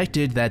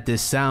suspected that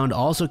this sound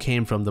also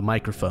came from the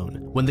microphone.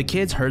 When the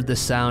kids heard the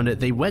sound,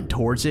 they went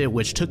towards it,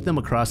 which took them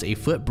across a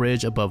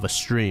footbridge above a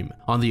stream.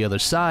 On the other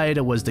side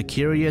was the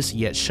curious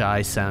yet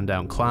shy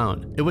Sandown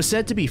Clown. It was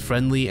said to be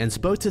friendly and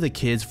spoke to the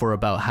kids for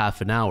about half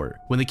an hour.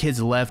 When the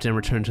kids left and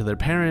returned to their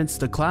parents,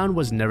 the clown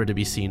was never to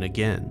be seen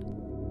again.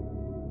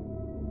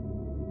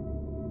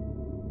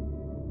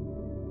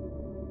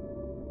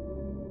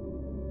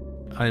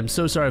 I am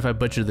so sorry if I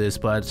butchered this,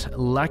 but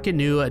La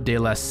Canoe de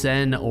la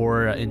Seine,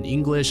 or in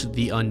English,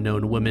 the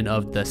Unknown Woman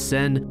of the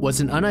Seine,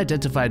 was an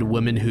unidentified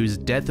woman whose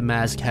death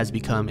mask has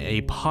become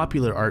a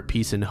popular art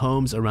piece in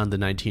homes around the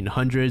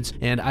 1900s,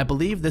 and I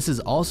believe this is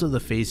also the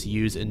face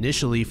used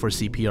initially for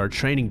CPR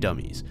training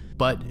dummies.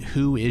 But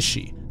who is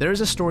she? There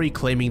is a story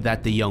claiming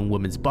that the young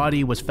woman's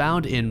body was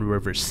found in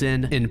River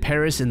Seine in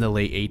Paris in the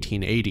late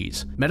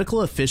 1880s.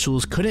 Medical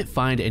officials couldn't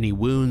find any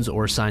wounds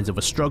or signs of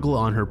a struggle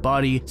on her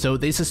body, so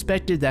they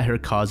suspected that her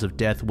cause of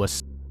death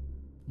was.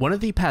 One of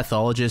the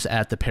pathologists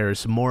at the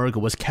Paris morgue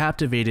was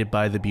captivated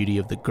by the beauty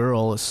of the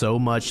girl so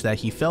much that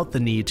he felt the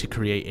need to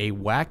create a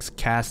wax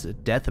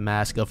cast death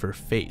mask of her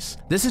face.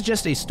 This is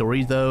just a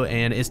story though,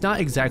 and it's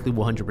not exactly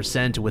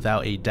 100%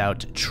 without a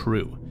doubt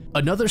true.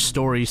 Another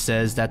story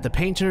says that the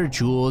painter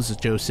Jules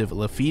Joseph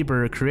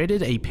Lefebvre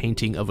created a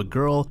painting of a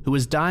girl who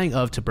was dying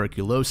of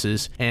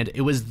tuberculosis, and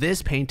it was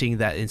this painting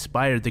that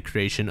inspired the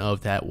creation of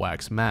that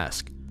wax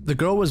mask. The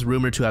girl was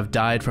rumored to have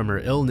died from her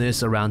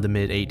illness around the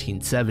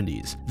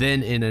mid-1870s.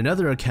 Then, in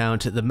another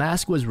account, the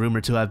mask was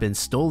rumored to have been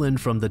stolen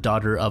from the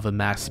daughter of a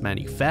mask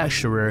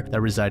manufacturer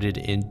that resided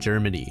in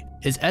Germany.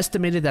 It's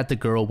estimated that the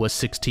girl was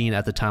 16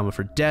 at the time of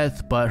her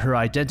death, but her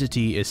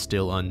identity is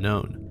still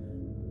unknown.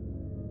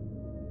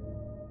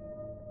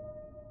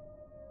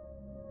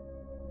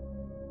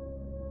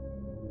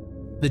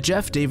 The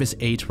Jeff Davis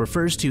 8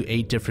 refers to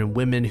 8 different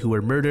women who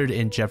were murdered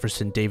in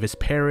Jefferson Davis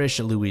Parish,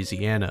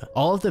 Louisiana.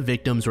 All of the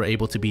victims were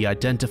able to be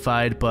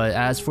identified, but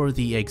as for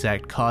the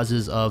exact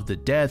causes of the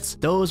deaths,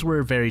 those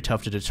were very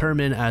tough to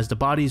determine as the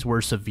bodies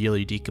were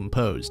severely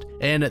decomposed,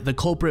 and the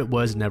culprit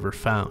was never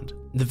found.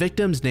 The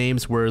victims'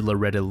 names were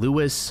Loretta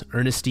Lewis,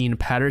 Ernestine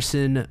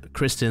Patterson,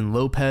 Kristen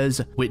Lopez,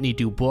 Whitney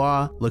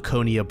Dubois,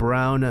 Laconia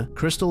Brown,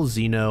 Crystal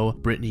Zeno,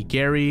 Brittany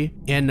Gary,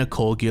 and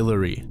Nicole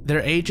Guillory. Their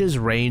ages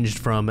ranged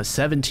from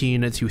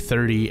 17 to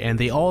 30, and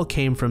they all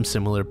came from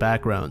similar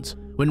backgrounds.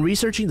 When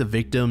researching the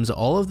victims,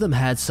 all of them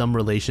had some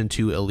relation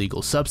to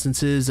illegal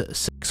substances,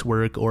 sex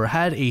work, or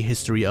had a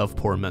history of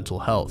poor mental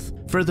health.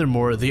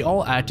 Furthermore, they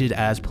all acted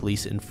as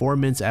police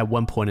informants at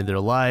one point in their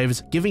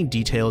lives, giving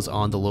details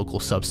on the local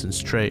substance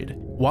trade.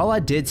 While I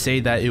did say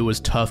that it was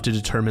tough to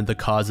determine the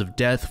cause of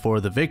death for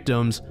the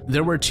victims,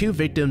 there were 2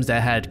 victims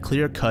that had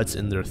clear cuts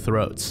in their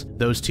throats,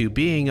 those 2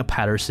 being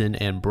Patterson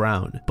and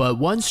Brown. But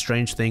one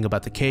strange thing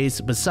about the case,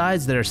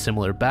 besides their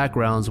similar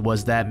backgrounds,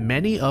 was that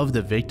many of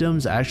the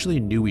victims actually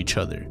knew each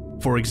other.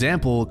 For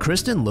example,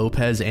 Kristen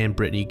Lopez and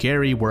Brittany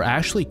Gary were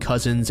actually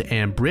cousins,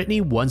 and Brittany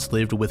once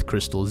lived with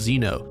Crystal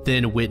Zeno.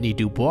 Then Whitney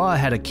Dubois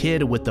had a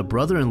kid with the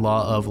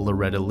brother-in-law of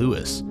Loretta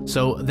Lewis.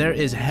 So there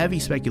is heavy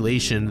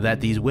speculation that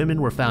these women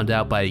were found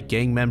out by a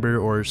gang member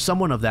or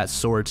someone of that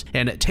sort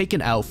and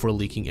taken out for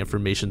leaking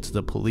information to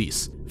the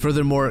police.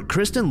 Furthermore,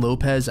 Kristen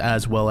Lopez,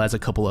 as well as a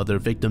couple other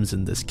victims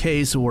in this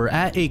case, were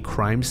at a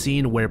crime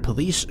scene where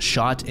police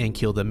shot and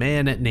killed a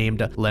man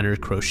named Leonard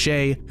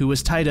Crochet, who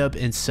was tied up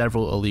in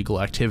several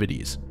illegal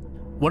activities.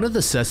 One of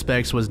the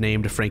suspects was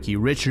named Frankie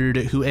Richard,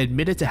 who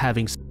admitted to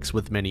having sex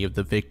with many of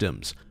the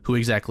victims. Who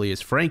exactly is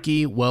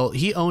Frankie? Well,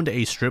 he owned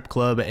a strip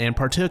club and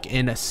partook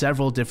in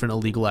several different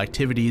illegal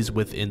activities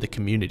within the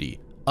community.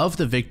 Of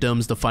the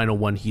victims, the final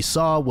one he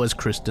saw was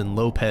Kristen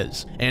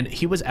Lopez, and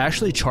he was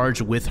actually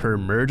charged with her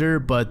murder,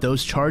 but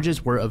those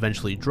charges were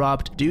eventually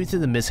dropped due to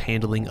the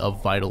mishandling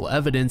of vital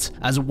evidence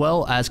as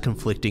well as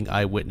conflicting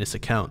eyewitness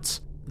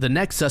accounts. The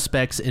next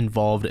suspects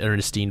involved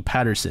Ernestine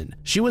Patterson.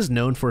 She was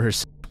known for her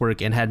sex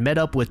work and had met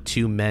up with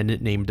 2 men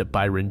named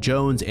Byron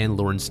Jones and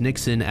Lawrence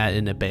Nixon at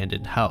an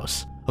abandoned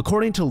house.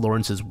 According to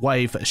Lawrence's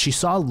wife, she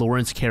saw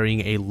Lawrence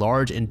carrying a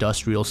large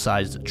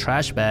industrial-sized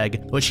trash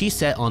bag, which he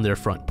set on their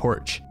front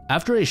porch.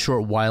 After a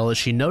short while,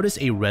 she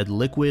noticed a red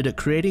liquid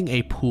creating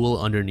a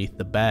pool underneath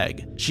the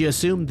bag. She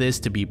assumed this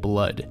to be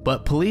blood,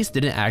 but police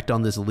didn't act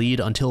on this lead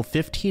until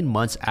 15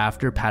 months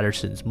after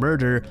Patterson's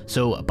murder,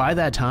 so by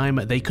that time,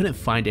 they couldn't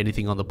find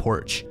anything on the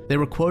porch. They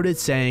were quoted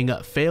saying,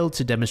 "failed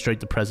to demonstrate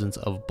the presence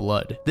of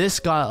blood." This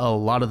got a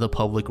lot of the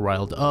public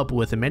riled up,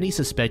 with many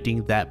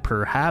suspecting that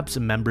perhaps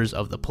members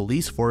of the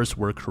police force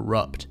were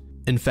corrupt.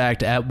 In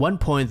fact, at one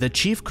point, the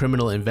chief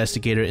criminal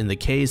investigator in the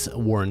case,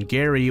 Warren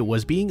Gary,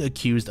 was being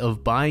accused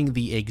of buying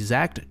the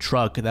exact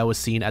truck that was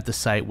seen at the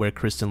site where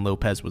Kristen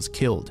Lopez was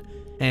killed.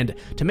 And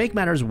to make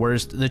matters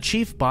worse, the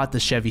chief bought the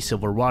Chevy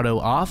Silverado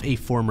off a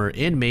former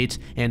inmate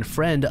and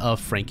friend of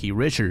Frankie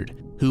Richard,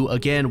 who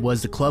again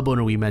was the club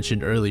owner we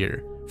mentioned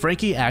earlier.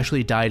 Frankie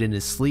actually died in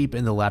his sleep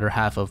in the latter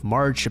half of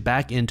March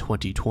back in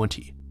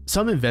 2020.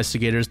 Some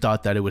investigators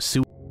thought that it was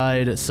suicide,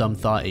 some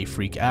thought a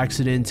freak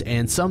accident,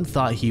 and some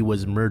thought he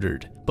was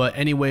murdered. But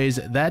anyways,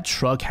 that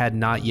truck had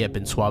not yet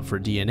been swapped for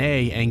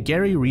DNA, and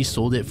Gary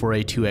resold it for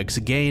a 2x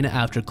gain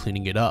after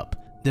cleaning it up.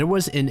 There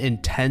was an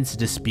intense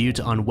dispute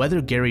on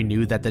whether Gary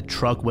knew that the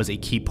truck was a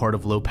key part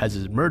of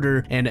Lopez's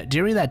murder, and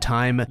during that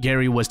time,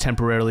 Gary was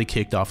temporarily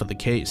kicked off of the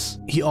case.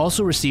 He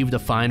also received a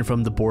fine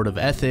from the Board of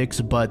Ethics,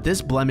 but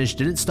this blemish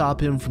didn't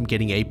stop him from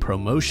getting a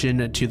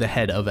promotion to the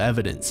head of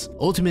evidence.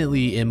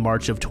 Ultimately, in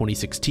March of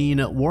 2016,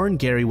 Warren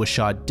Gary was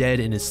shot dead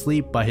in his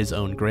sleep by his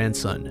own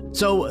grandson.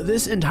 So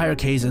this entire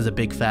case is a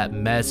big fat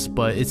mess,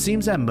 but it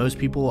seems that most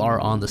people are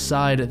on the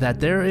side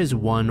that there is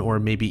one or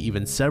maybe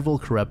even several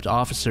corrupt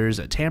officers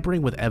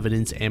tampering with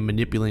evidence and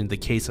manipulating the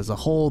case as a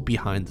whole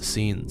behind the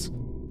scenes.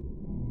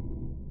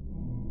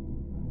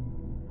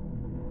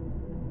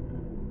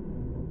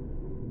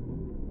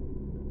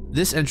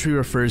 This entry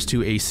refers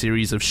to a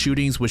series of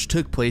shootings which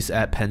took place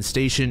at Penn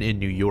Station in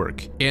New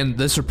York. And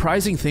the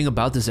surprising thing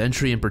about this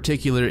entry in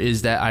particular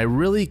is that I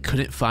really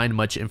couldn't find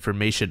much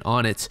information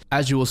on it.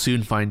 As you will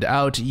soon find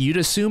out, you'd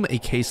assume a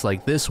case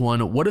like this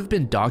one would have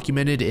been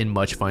documented in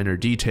much finer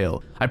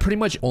detail. I pretty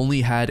much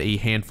only had a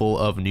handful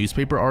of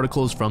newspaper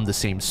articles from the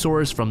same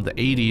source from the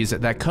 80s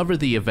that covered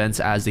the events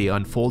as they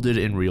unfolded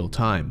in real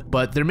time.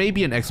 But there may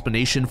be an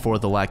explanation for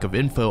the lack of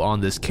info on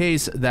this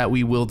case that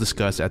we will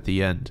discuss at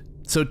the end.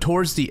 So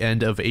towards the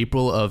end of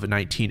April of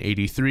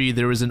 1983,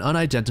 there was an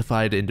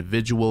unidentified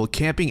individual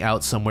camping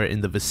out somewhere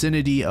in the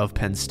vicinity of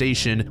Penn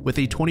Station with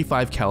a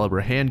 .25 caliber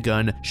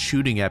handgun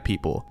shooting at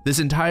people. This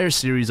entire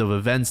series of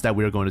events that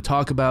we are going to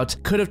talk about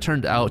could have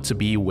turned out to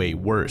be way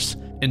worse.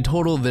 In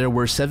total, there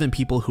were 7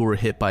 people who were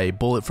hit by a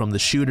bullet from the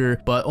shooter,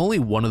 but only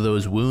one of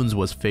those wounds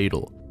was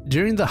fatal.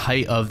 During the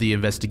height of the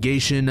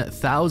investigation,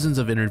 thousands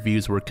of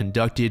interviews were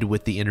conducted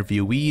with the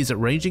interviewees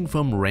ranging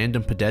from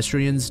random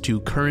pedestrians to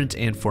current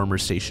and former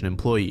station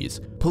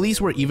employees. Police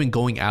were even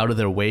going out of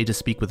their way to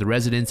speak with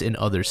residents in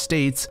other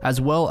states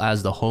as well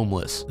as the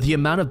homeless. The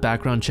amount of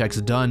background checks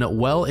done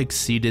well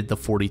exceeded the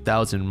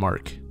 40,000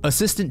 mark.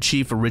 Assistant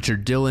Chief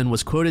Richard Dillon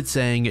was quoted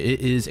saying,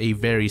 "It is a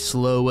very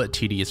slow,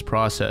 tedious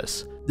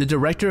process." The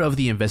director of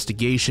the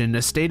investigation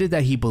stated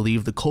that he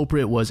believed the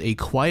culprit was a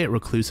quiet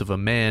recluse of a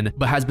man,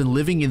 but has been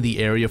living in the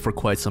area for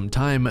quite some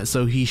time,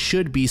 so he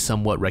should be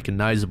somewhat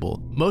recognizable.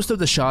 Most of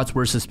the shots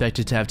were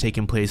suspected to have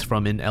taken place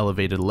from an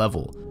elevated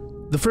level.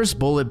 The first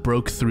bullet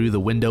broke through the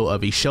window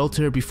of a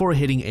shelter before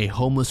hitting a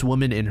homeless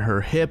woman in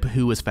her hip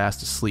who was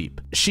fast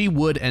asleep. She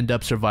would end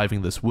up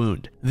surviving this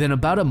wound. Then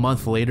about a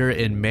month later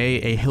in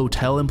May, a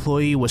hotel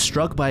employee was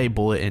struck by a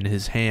bullet in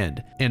his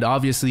hand, and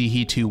obviously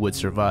he too would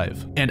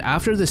survive. And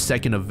after the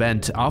second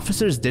event,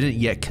 officers didn't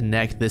yet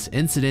connect this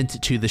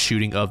incident to the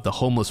shooting of the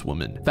homeless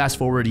woman. Fast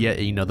forward yet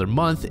another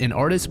month, an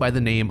artist by the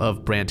name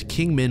of Brant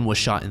Kingman was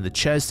shot in the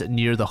chest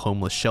near the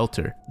homeless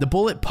shelter. The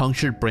bullet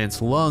punctured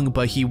Brant's lung,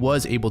 but he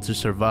was able to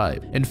survive.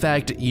 In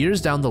fact, years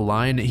down the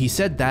line, he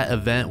said that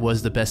event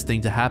was the best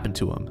thing to happen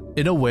to him.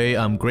 "In a way,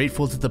 I'm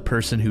grateful to the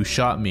person who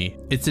shot me.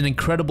 It's an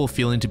incredible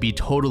feeling to be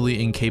totally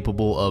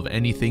incapable of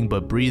anything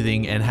but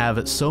breathing and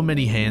have so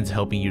many hands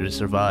helping you to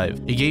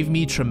survive. It gave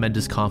me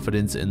tremendous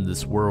confidence in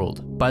this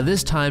world." By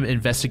this time,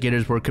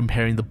 investigators were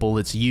comparing the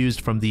bullets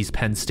used from these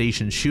Penn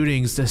Station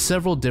shootings to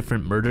several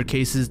different murder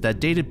cases that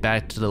dated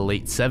back to the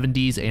late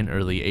 70s and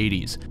early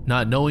 80s,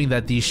 not knowing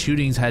that these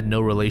shootings had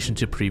no relation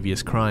to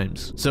previous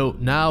crimes. So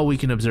now we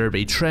can observe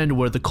a trend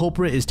where the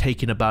culprit is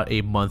taking about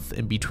a month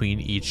in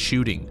between each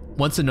shooting.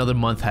 Once another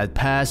month had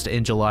passed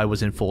and July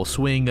was in full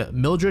swing,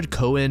 Mildred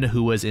Cohen,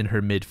 who was in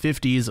her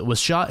mid-50s, was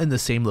shot in the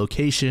same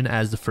location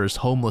as the first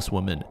homeless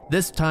woman.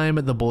 This time,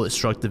 the bullet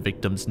struck the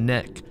victim's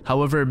neck.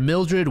 However,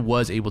 Mildred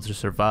was able to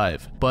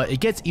survive. But it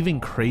gets even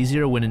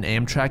crazier when an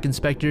Amtrak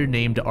inspector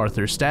named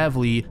Arthur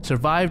Stavley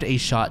survived a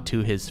shot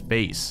to his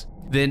face.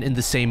 Then in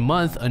the same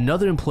month,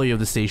 another employee of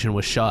the station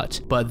was shot,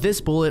 but this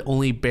bullet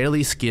only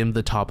barely skimmed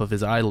the top of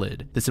his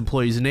eyelid. This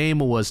employee's name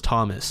was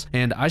Thomas,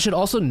 and I should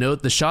also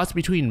note the shots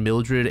between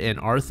Mildred and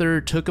Arthur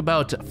took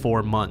about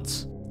 4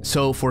 months.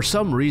 So for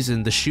some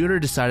reason, the shooter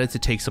decided to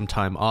take some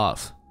time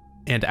off.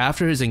 And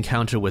after his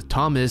encounter with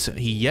Thomas,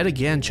 he yet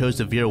again chose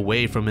to veer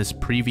away from his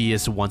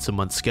previous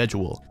once-a-month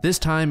schedule. This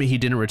time, he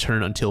didn't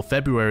return until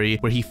February,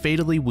 where he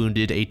fatally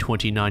wounded a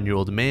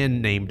 29-year-old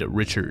man named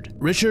Richard.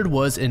 Richard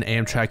was an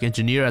Amtrak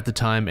engineer at the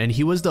time, and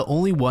he was the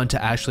only one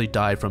to actually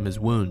die from his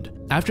wound.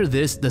 After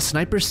this, the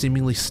sniper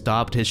seemingly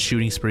stopped his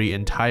shooting spree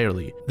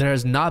entirely. There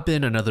has not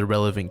been another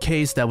relevant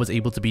case that was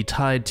able to be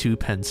tied to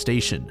Penn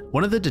Station.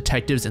 One of the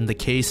detectives in the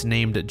case,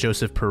 named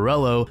Joseph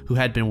Perello, who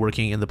had been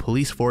working in the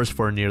police force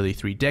for nearly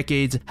 3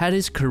 decades, had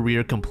his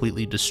career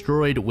completely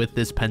destroyed with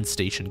this Penn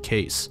Station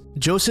case.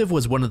 Joseph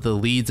was one of the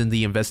leads in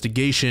the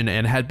investigation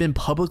and had been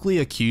publicly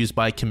accused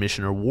by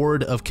Commissioner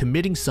Ward of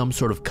committing some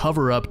sort of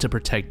cover-up to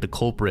protect the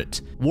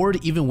culprit. Ward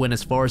even went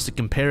as far as to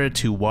compare it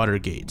to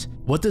Watergate.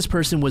 What this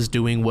person was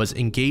doing was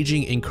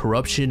engaging in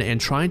corruption and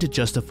trying to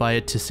justify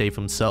it to save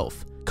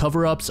himself.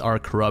 Cover-ups are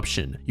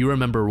corruption. You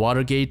remember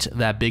Watergate,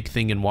 that big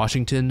thing in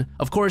Washington?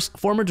 Of course,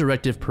 former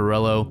Directive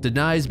Perello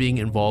denies being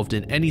involved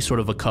in any sort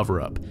of a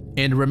cover-up.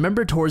 And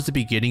remember towards the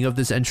beginning of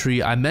this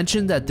entry, I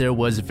mentioned that there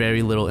was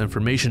very little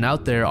information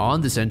out there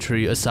on this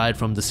entry aside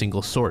from the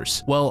single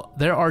source. Well,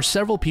 there are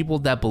several people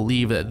that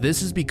believe that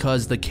this is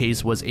because the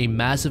case was a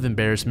massive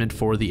embarrassment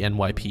for the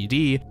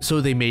NYPD,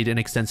 so they made an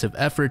extensive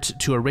effort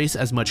to erase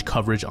as much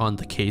coverage on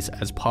the case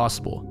as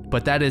possible.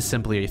 But that is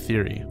simply a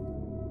theory.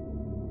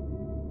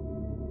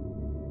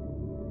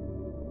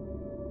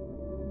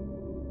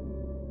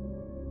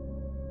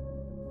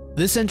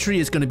 This entry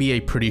is going to be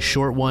a pretty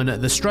short one.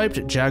 The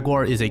striped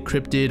jaguar is a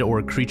cryptid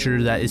or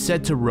creature that is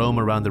said to roam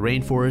around the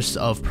rainforests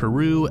of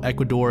Peru,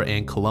 Ecuador,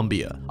 and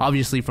Colombia.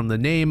 Obviously from the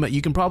name,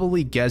 you can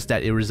probably guess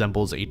that it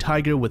resembles a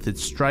tiger with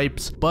its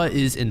stripes, but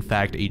is in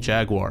fact a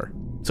jaguar.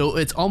 So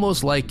it's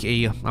almost like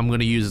I'm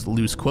going to use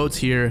loose quotes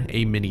here,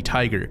 a mini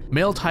tiger.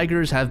 Male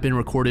tigers have been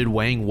recorded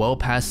weighing well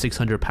past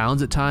 600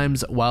 pounds at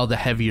times, while the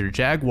heavier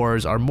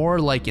jaguars are more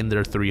like in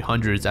their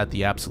 300s at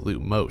the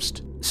absolute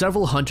most.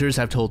 Several hunters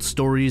have told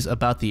stories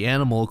about the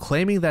animal,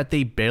 claiming that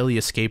they barely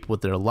escaped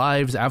with their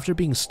lives after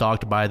being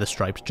stalked by the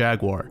striped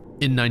jaguar.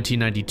 In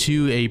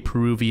 1992, a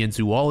Peruvian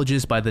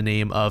zoologist by the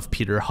name of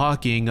Peter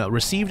Hawking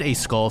received a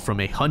skull from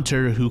a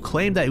hunter who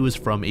claimed that it was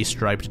from a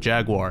striped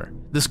jaguar.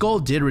 The skull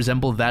did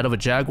resemble that of a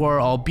jaguar,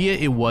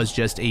 albeit it was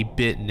just a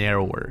bit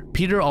narrower.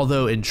 Peter,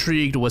 although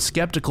intrigued, was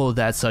skeptical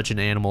that such an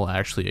animal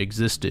actually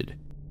existed.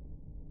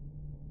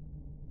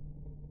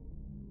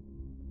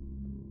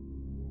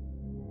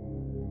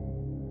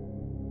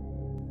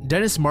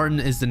 Dennis Martin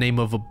is the name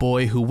of a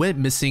boy who went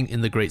missing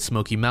in the Great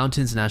Smoky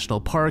Mountains National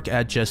Park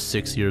at just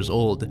 6 years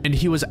old, and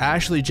he was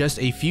actually just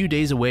a few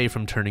days away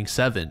from turning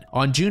 7.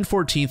 On June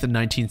 14th,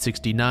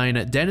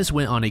 1969, Dennis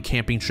went on a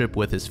camping trip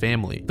with his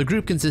family. The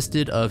group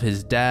consisted of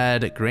his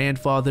dad,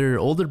 grandfather,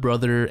 older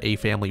brother, a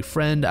family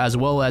friend, as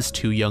well as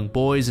 2 young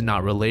boys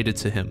not related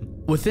to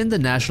him. Within the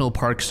National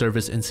Park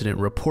Service incident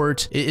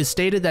report, it is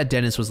stated that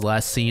Dennis was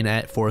last seen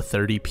at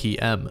 4:30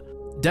 p.m.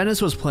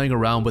 Dennis was playing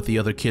around with the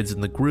other kids in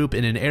the group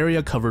in an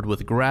area covered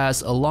with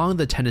grass along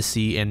the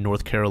Tennessee and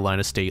North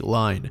Carolina state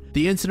line.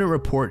 The incident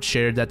report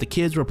shared that the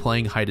kids were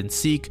playing hide and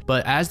seek,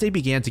 but as they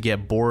began to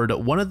get bored,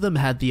 one of them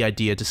had the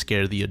idea to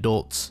scare the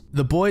adults.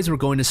 The boys were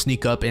going to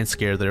sneak up and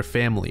scare their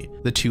family.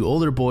 The 2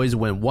 older boys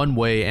went one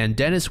way and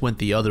Dennis went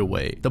the other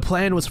way. The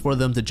plan was for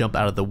them to jump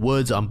out of the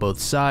woods on both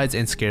sides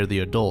and scare the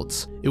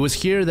adults. It was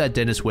here that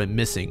Dennis went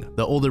missing.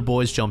 The older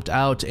boys jumped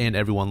out and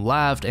everyone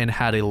laughed and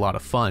had a lot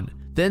of fun.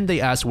 Then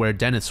they asked where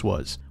Dennis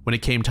was. When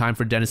it came time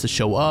for Dennis to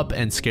show up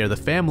and scare the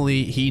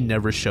family, he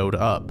never showed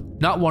up.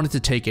 Not wanting to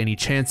take any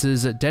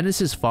chances,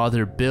 Dennis's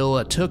father,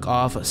 Bill, took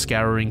off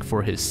scouring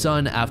for his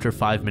son after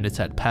 5 minutes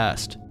had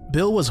passed.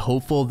 Bill was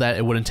hopeful that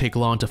it wouldn't take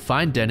long to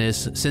find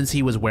Dennis since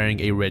he was wearing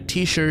a red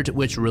t-shirt,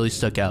 which really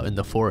stuck out in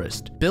the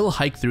forest. Bill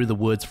hiked through the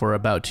woods for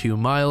about 2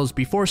 miles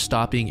before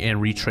stopping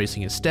and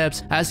retracing his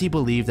steps, as he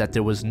believed that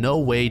there was no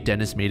way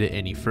Dennis made it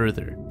any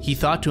further. He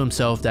thought to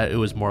himself that it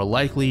was more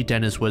likely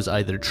Dennis was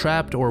either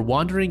trapped or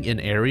wandering an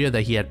area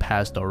that he had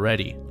passed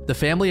already. The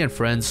family and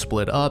friends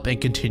split up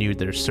and continued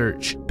their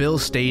search. Bill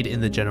stayed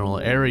in the general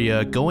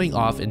area, going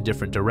off in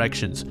different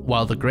directions,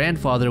 while the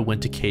grandfather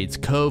went to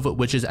Cades Cove,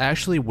 which is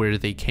actually where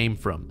they came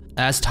from.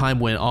 As time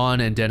went on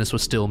and Dennis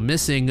was still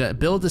missing,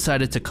 Bill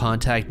decided to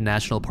contact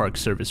National Park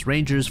Service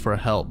rangers for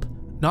help.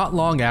 Not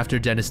long after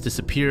Dennis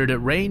disappeared,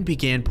 rain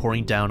began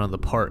pouring down on the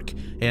park,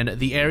 and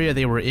the area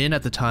they were in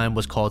at the time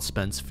was called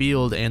Spence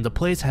Field, and the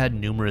place had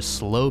numerous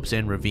slopes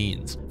and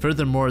ravines.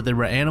 Furthermore, there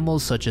were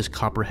animals such as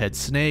copperhead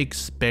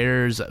snakes,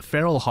 bears,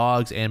 feral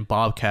hogs, and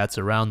bobcats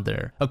around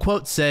there. A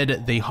quote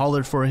said, "They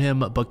hollered for him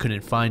but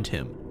couldn't find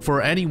him."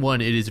 For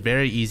anyone, it is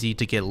very easy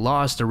to get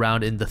lost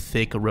around in the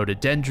thick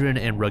rhododendron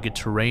and rugged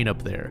terrain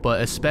up there,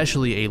 but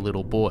especially a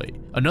little boy.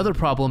 Another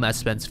problem at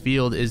Spence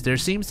Field is there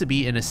seems to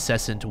be an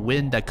incessant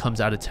wind that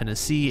comes out of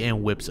Tennessee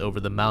and whips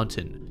over the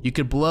mountain. You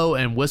could blow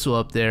and whistle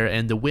up there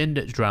and the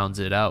wind drowns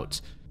it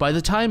out. By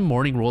the time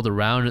morning rolled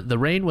around, the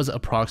rain was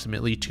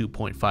approximately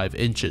 2.5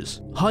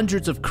 inches.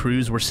 Hundreds of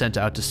crews were sent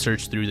out to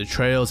search through the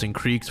trails and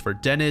creeks for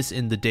Dennis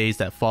in the days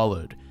that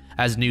followed.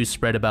 As news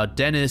spread about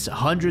Dennis,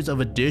 hundreds of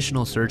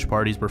additional search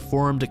parties were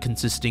formed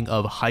consisting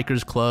of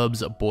hikers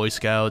clubs, Boy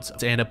Scouts,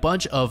 and a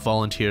bunch of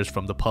volunteers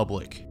from the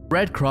public.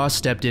 Red Cross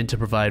stepped in to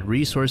provide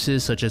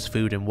resources such as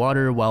food and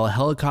water, while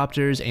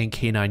helicopters and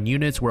canine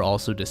units were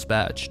also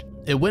dispatched.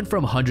 It went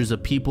from hundreds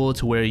of people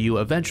to where you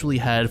eventually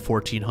had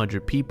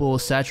 1,400 people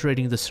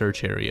saturating the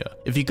search area.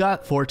 If you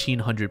got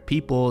 1,400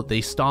 people,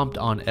 they stomped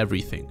on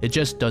everything. It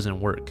just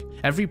doesn't work.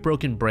 Every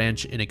broken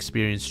branch an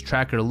experienced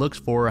tracker looks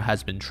for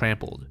has been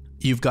trampled.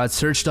 You've got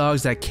search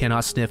dogs that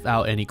cannot sniff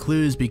out any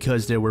clues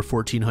because there were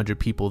 1,400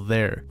 people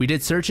there. We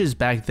did searches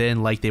back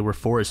then like they were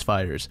forest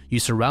fires.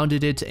 You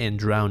surrounded it and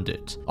drowned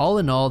it. All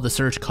in all, the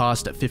search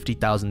cost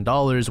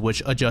 $50,000,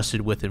 which adjusted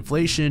with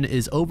inflation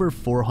is over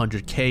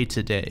 $400K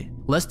today.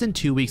 Less than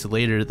 2 weeks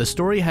later, the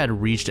story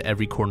had reached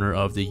every corner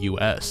of the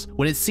US.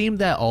 When it seemed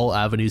that all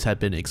avenues had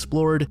been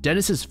explored,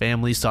 Dennis's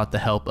family sought the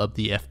help of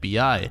the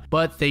FBI,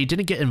 but they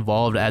didn't get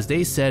involved as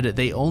they said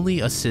they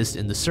only assist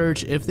in the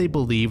search if they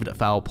believed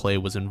foul play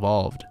was involved.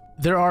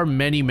 There are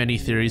many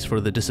theories for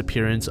the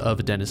disappearance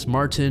of Dennis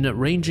Martin,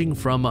 ranging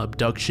from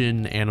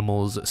abduction,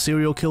 animals,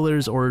 serial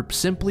killers, or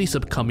simply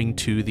succumbing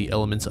to the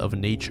elements of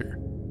nature.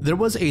 There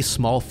was a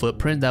small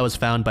footprint that was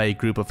found by a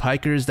group of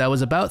hikers that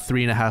was about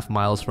 3.5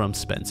 miles from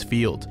Spence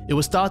Field. It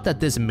was thought that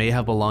this may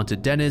have belonged to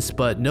Dennis,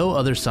 but no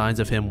other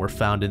signs of him were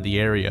found in the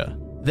area.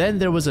 Then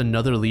there was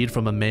another lead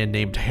from a man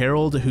named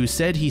Harold who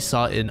said he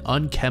saw an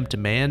unkempt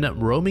man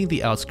roaming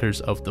the outskirts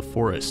of the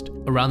forest.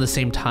 Around the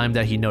same time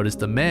that he noticed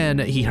the man,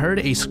 he heard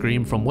a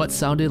scream from what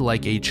sounded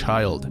like a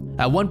child.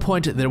 At one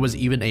point, there was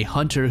even a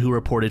hunter who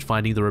reported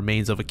finding the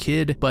remains of a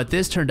kid, but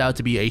this turned out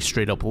to be a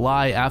straight up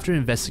lie after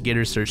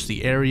investigators searched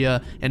the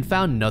area and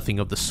found nothing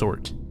of the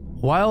sort.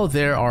 While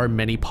there are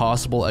many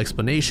possible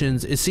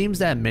explanations, it seems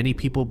that many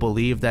people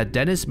believe that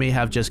Dennis may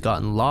have just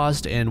gotten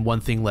lost and one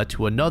thing led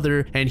to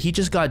another, and he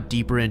just got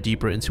deeper and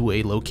deeper into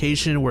a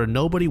location where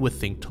nobody would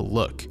think to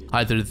look.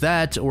 Either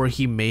that, or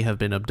he may have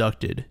been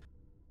abducted.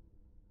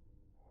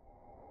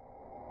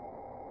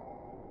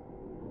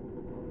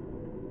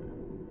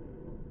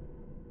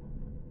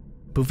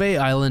 Bouvet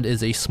Island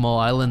is a small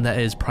island that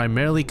is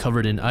primarily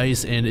covered in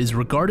ice and is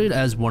regarded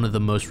as one of the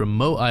most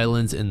remote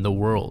islands in the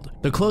world.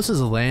 The closest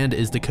land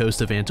is the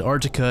coast of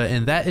Antarctica,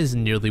 and that is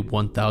nearly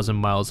 1,000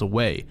 miles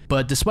away,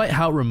 but despite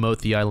how remote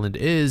the island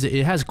is,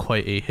 it has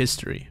quite a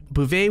history.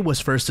 Bouvet was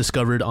first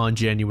discovered on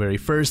January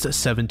 1st,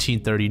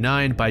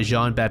 1739 by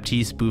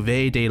Jean-Baptiste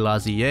Bouvet de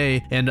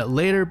Lazier, and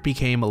later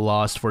became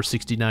lost for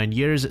 69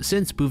 years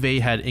since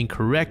Bouvet had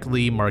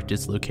incorrectly marked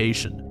its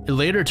location. It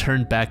later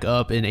turned back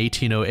up in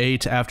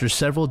 1808 after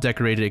several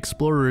decorated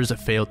explorers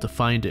failed to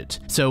find it.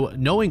 So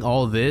knowing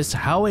all this,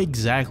 how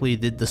exactly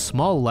did the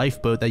small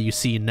lifeboat that you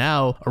see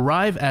now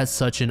arrive at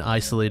such an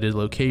isolated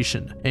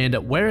location? And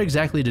where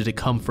exactly did it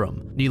come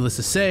from? Needless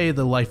to say,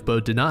 the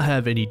lifeboat did not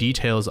have any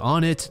details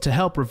on it to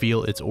help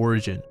reveal its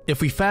origin.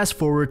 If we fast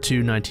forward to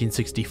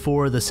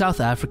 1964, the South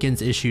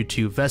Africans issued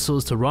 2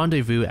 vessels to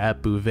rendezvous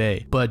at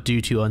Bouvet, but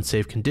due to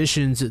unsafe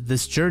conditions,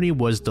 this journey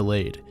was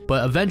delayed.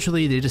 But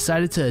eventually they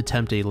decided to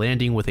attempt a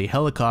landing with a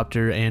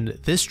helicopter, and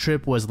this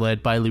trip was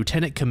led by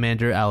Lieutenant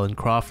Commander Alan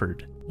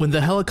Crawford. When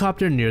the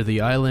helicopter neared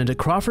the island,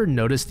 Crawford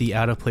noticed the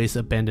out-of-place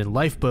abandoned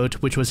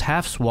lifeboat, which was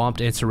half swamped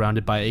and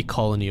surrounded by a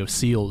colony of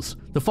seals.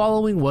 The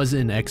following was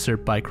an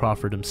excerpt by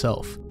Crawford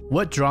himself.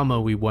 What drama,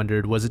 we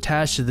wondered, was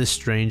attached to this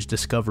strange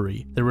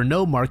discovery? There were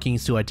no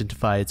markings to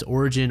identify its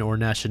origin or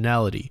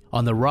nationality.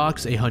 On the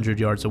rocks 100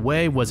 yards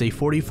away was a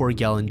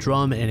 44-gallon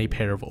drum and a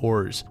pair of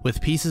oars,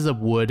 with pieces of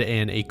wood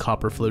and a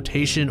copper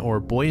flotation or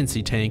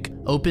buoyancy tank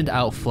opened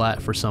out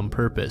flat for some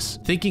purpose.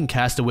 Thinking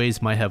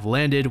castaways might have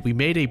landed, we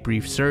made a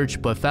brief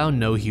search but found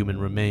no human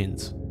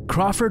remains.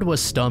 Crawford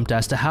was stumped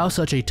as to how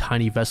such a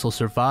tiny vessel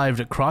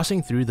survived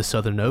crossing through the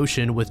Southern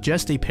Ocean with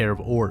just a pair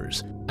of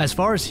oars. As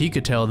far as he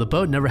could tell, the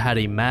boat never had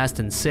a mast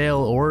and sail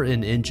or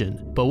an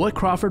engine, but what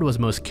Crawford was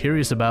most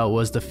curious about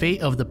was the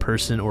fate of the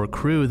person or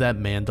crew that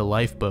manned the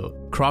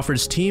lifeboat.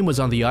 Crawford's team was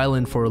on the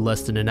island for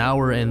less than an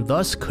hour and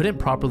thus couldn't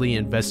properly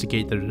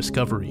investigate their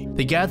discovery.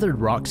 They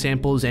gathered rock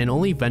samples and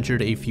only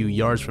ventured a few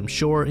yards from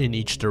shore in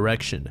each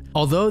direction.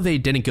 Although they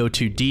didn't go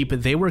too deep,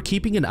 they were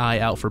keeping an eye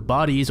out for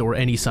bodies or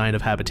any sign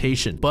of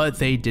habitation, but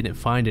they didn't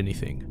find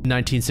anything. In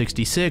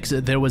 1966,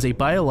 there was a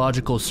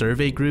biological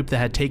survey group that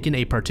had taken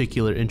a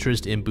particular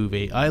interest in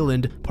Bouvet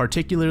Island,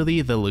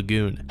 particularly the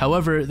lagoon.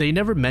 However, they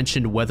never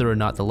mentioned whether or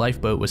not the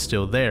lifeboat was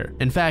still there.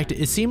 In fact,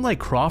 it seemed like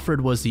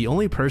Crawford was the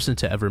only person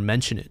to ever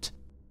mention it.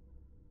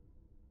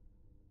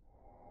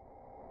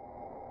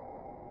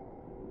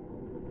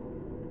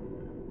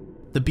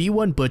 The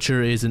B1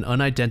 Butcher is an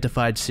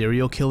unidentified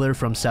serial killer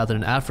from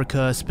southern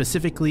Africa,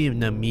 specifically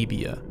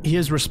Namibia. He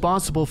is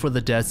responsible for the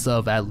deaths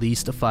of at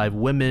least 5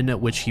 women,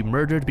 which he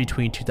murdered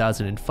between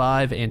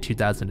 2005 and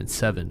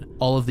 2007.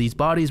 All of these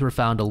bodies were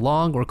found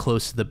along or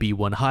close to the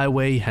B1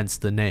 highway, hence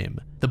the name.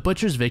 The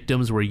butcher's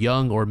victims were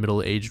young or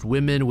middle-aged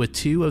women, with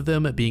 2 of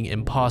them being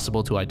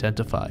impossible to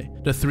identify.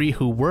 The 3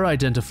 who were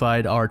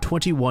identified are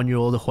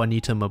 21-year-old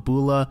Juanita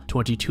Mabula,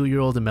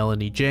 22-year-old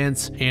Melanie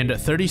Jantz, and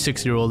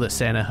 36-year-old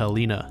Santa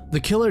Helena. The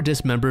killer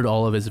dismembered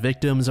all of his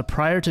victims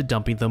prior to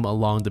dumping them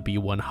along the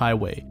B1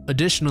 highway.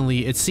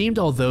 Additionally, it seemed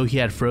although he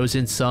had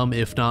frozen some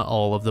if not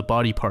all of the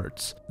body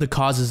parts. The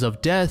causes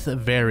of death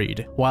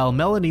varied. While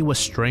Melanie was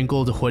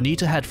strangled,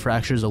 Juanita had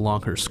fractures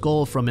along her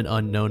skull from an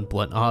unknown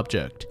blunt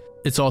object.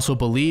 It's also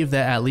believed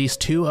that at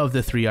least 2 of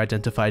the 3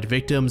 identified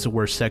victims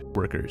were sex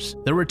workers.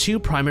 There were 2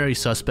 primary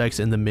suspects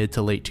in the mid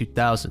to late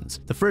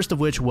 2000s, the first of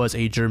which was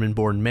a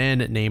German-born man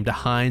named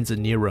Heinz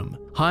Nierum.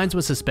 Heinz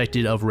was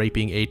suspected of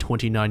raping a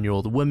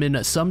 29-year-old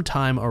woman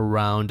sometime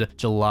around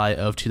July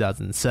of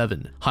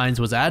 2007.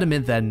 Heinz was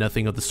adamant that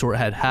nothing of the sort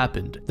had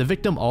happened. The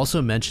victim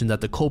also mentioned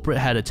that the culprit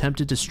had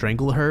attempted to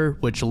strangle her,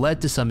 which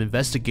led to some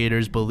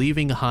investigators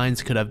believing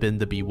Heinz could have been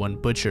the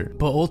B1 butcher.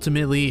 But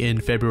ultimately,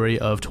 in February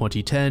of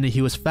 2010,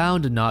 he was found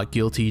not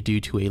guilty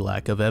due to a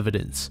lack of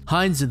evidence.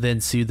 Heinz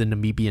then sued the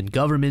Namibian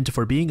government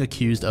for being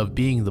accused of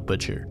being the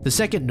butcher. The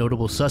second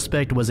notable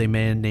suspect was a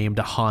man named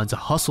Hans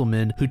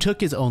Husselman, who took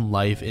his own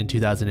life in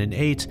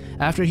 2008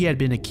 after he had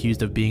been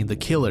accused of being the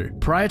killer.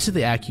 Prior to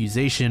the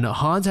accusation,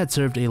 Hans had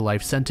served a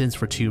life sentence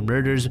for 2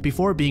 murders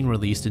before being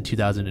released in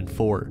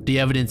 2004. The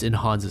evidence in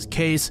Hans's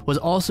case was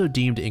also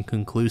deemed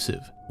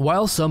inconclusive.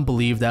 While some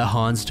believe that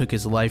Hans took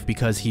his life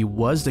because he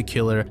was the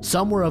killer,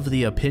 some were of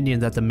the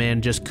opinion that the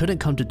man just couldn't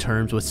come to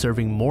terms with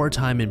serving more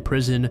time in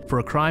prison for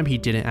a crime he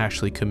didn't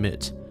actually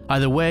commit.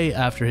 Either way,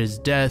 after his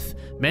death,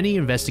 many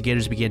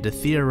investigators began to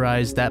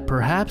theorize that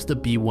perhaps the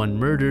B1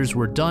 murders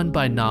were done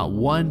by not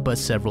one but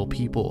several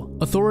people.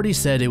 Authorities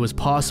said it was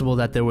possible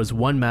that there was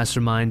one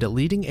mastermind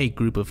leading a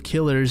group of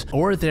killers,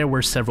 or there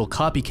were several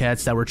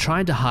copycats that were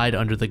trying to hide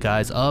under the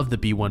guise of the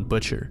B1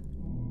 butcher.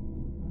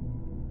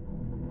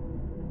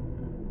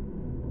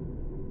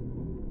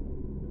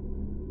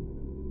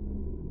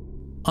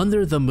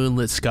 Under the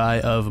moonlit sky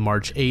of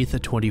March 8,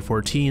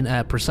 2014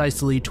 at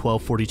precisely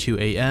 12:42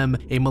 a.m.,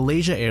 a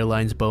Malaysia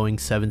Airlines Boeing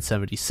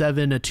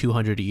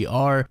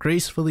 777-200ER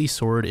gracefully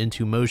soared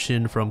into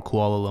motion from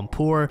Kuala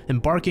Lumpur,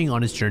 embarking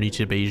on its journey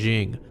to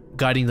Beijing.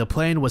 Guiding the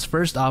plane was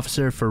First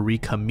Officer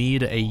Farid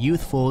Hamid, a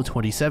youthful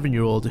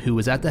 27-year-old who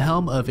was at the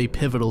helm of a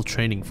pivotal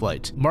training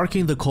flight,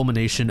 marking the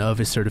culmination of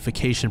his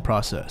certification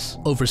process.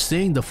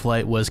 Overseeing the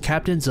flight was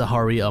Captain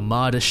Zahari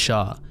Ahmad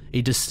Shah,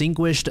 a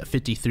distinguished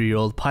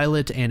 53-year-old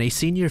pilot and a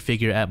senior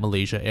figure at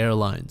Malaysia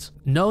Airlines.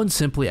 Known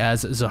simply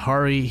as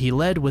Zahari, he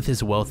led with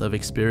his wealth of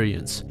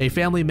experience. A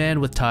family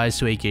man with ties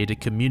to a gated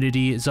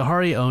community,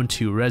 Zahari owned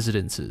 2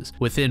 residences.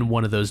 Within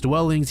one of those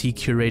dwellings, he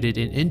curated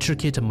an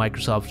intricate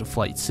Microsoft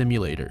flight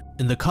simulator.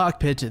 In the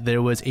cockpit,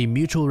 there was a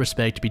mutual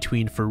respect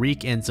between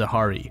Farid and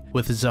Zahari,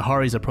 with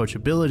Zahari's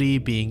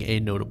approachability being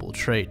a notable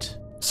trait.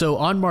 So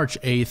on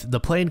March 8th, the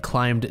plane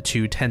climbed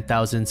to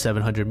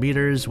 10,700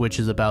 meters, which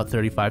is about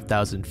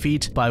 35,000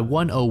 feet, by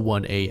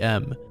 1:01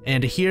 a.m.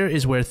 And here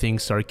is where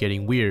things start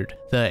getting weird.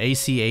 The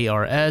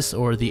ACARS,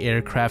 or the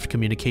Aircraft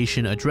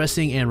Communication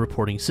Addressing and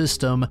Reporting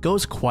System,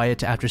 goes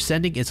quiet after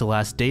sending its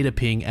last data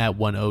ping at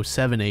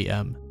 1:07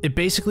 a.m. It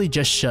basically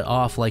just shut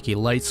off like a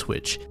light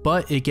switch,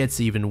 but it gets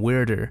even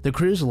weirder. The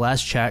crew's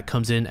last chat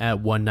comes in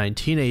at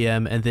 1:19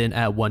 a.m. and then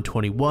at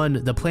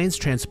 1:21, the plane's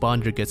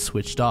transponder gets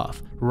switched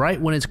off, right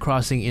when it's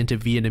crossing into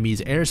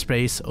Vietnamese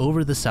airspace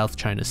over the South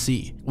China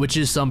Sea, which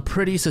is some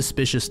pretty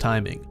suspicious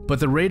timing. But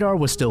the radar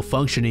was still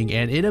functioning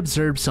and it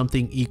observed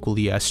something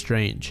equally as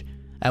strange.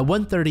 At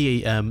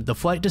 1:30 a.m., the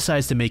flight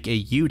decides to make a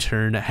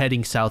U-turn,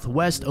 heading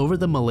southwest over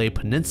the Malay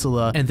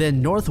Peninsula and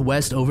then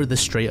northwest over the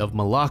Strait of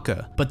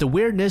Malacca. But the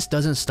weirdness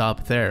doesn't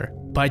stop there.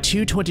 By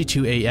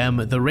 2:22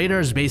 a.m., the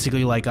radar is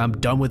basically like, I'm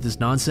done with this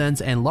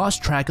nonsense, and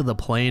lost track of the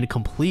plane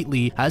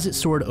completely as it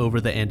soared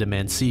over the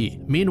Andaman Sea.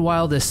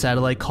 Meanwhile, this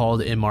satellite called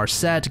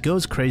Inmarsat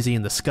goes crazy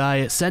in the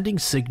sky, sending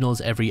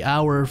signals every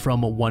hour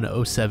from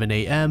 1:07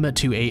 a.m.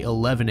 to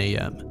 8:11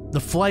 a.m. The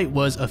flight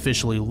was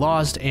officially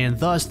lost, and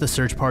thus the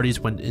search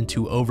parties went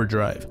into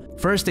overdrive.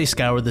 First, they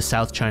scoured the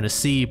South China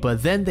Sea,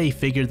 but then they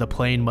figured the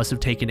plane must have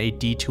taken a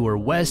detour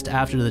west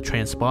after the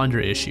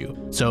transponder issue,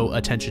 so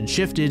attention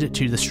shifted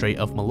to the Strait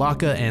of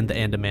Malacca and the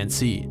Andaman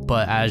Sea.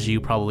 But as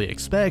you probably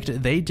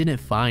expect, they didn't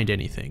find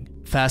anything.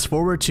 Fast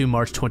forward to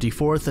March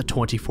 24th,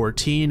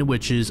 2014,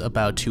 which is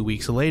about 2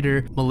 weeks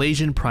later,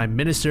 Malaysian Prime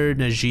Minister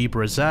Najib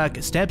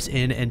Razak steps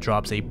in and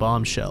drops a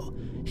bombshell.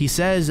 He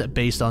says,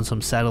 based on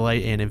some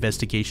satellite and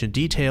investigation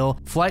detail,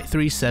 Flight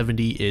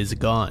 370 is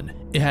gone.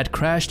 It had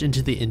crashed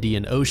into the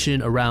Indian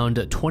Ocean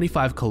around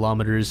 25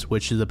 kilometers,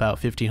 which is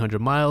about 1,500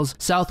 miles,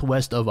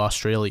 southwest of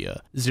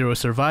Australia. 0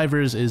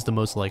 survivors is the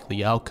most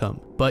likely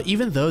outcome. But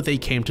even though they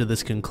came to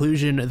this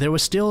conclusion, there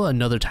was still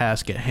another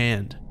task at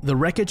hand. The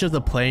wreckage of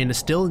the plane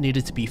still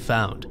needed to be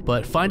found,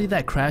 but finding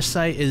that crash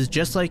site is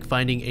just like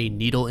finding a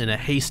needle in a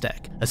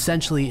haystack,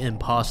 essentially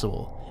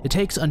impossible. It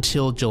takes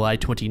until July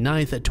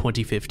 29th,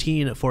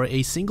 2015 for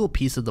a single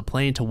piece of the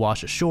plane to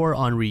wash ashore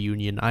on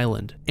Reunion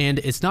Island. And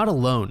it's not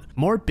alone.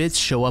 More bits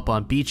show up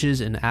on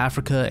beaches in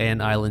Africa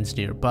and islands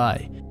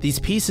nearby. These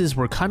pieces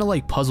were kind of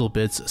like puzzle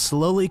bits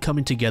slowly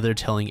coming together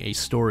telling a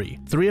story.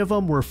 3 of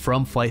them were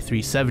from Flight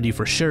 370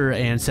 for sure,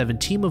 and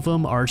 17 of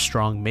them are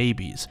strong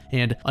maybes.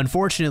 And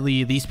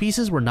unfortunately, these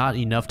pieces were not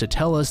enough to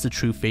tell us the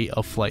true fate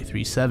of Flight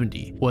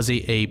 370. Was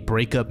it a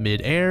breakup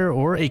mid-air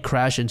or a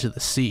crash into the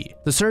sea?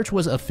 The search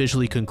was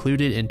officially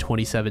concluded in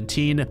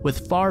 2017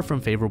 with far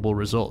from favorable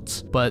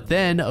results. But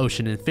then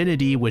Ocean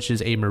Infinity, which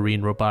is a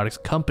marine robotics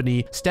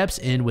company, steps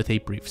in with a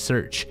brief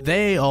search.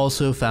 They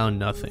also found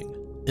nothing.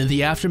 In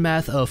the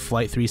aftermath of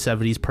Flight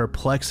 370's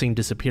perplexing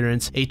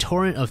disappearance, a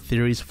torrent of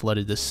theories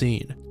flooded the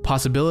scene.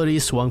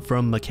 Possibilities swung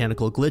from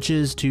mechanical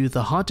glitches to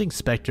the haunting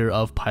specter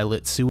of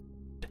pilot suicide.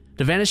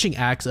 The vanishing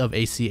acts of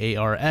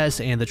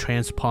ACARS and the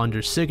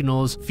transponder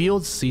signals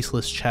fueled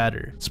ceaseless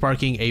chatter,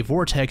 sparking a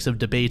vortex of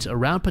debate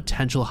around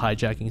potential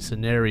hijacking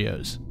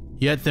scenarios.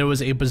 Yet there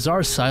was a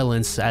bizarre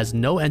silence as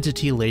no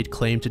entity laid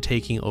claim to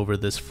taking over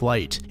this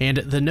flight, and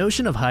the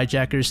notion of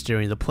hijackers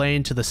steering the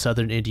plane to the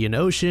southern Indian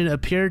Ocean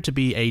appeared to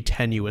be a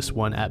tenuous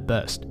one at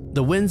best.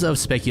 The winds of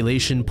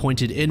speculation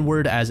pointed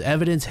inward as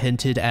evidence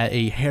hinted at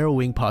a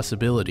harrowing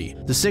possibility.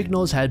 The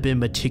signals had been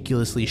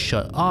meticulously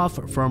shut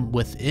off from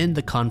within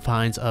the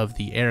confines of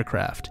the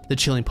aircraft. The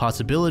chilling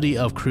possibility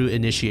of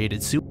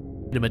crew-initiated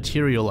suicide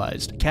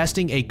materialized,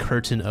 casting a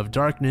curtain of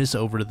darkness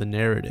over the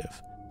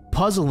narrative.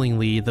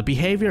 Puzzlingly, the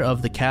behavior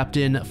of the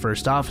captain,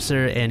 first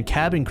officer, and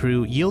cabin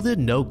crew yielded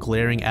no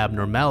glaring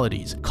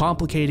abnormalities,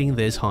 complicating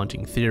this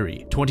haunting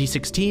theory.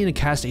 2016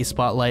 cast a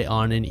spotlight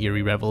on an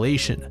eerie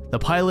revelation. The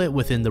pilot,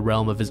 within the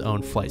realm of his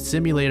own flight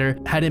simulator,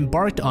 had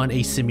embarked on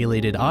a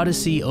simulated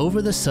odyssey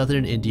over the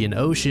southern Indian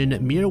Ocean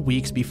mere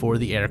weeks before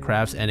the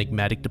aircraft's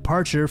enigmatic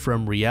departure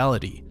from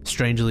reality.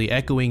 Strangely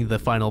echoing the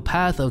final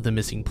path of the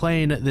missing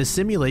plane, the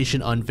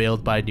simulation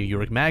unveiled by New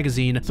York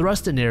Magazine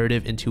thrust the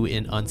narrative into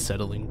an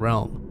unsettling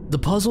realm. The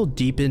puzzle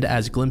deepened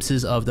as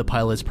glimpses of the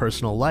pilot's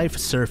personal life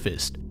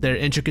surfaced, their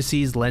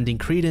intricacies lending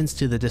credence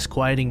to the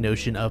disquieting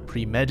notion of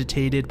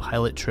premeditated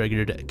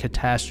pilot-triggered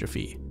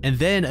catastrophe. And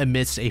then,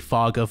 amidst a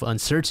fog of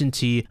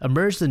uncertainty,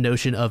 emerged the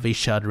notion of a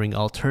shuddering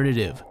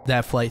alternative,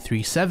 that Flight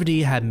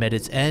 370 had met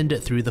its end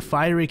through the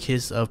fiery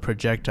kiss of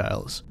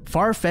projectiles.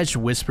 Far-fetched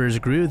whispers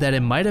grew that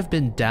it might have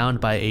been downed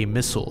by a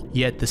missile,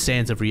 yet the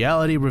sands of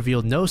reality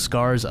revealed no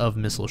scars of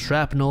missile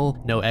shrapnel,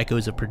 no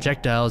echoes of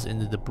projectiles in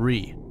the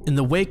debris. In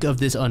the wake of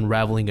this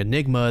unraveling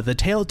enigma, the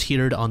tale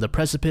teetered on the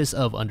precipice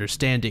of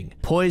understanding,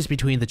 poised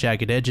between the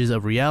jagged edges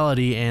of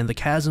reality and the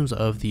chasms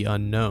of the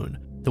unknown.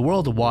 The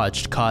world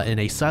watched, caught in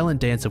a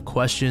silent dance of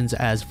questions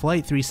as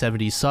Flight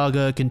 370's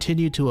saga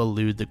continued to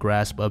elude the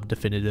grasp of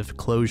definitive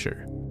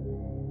closure.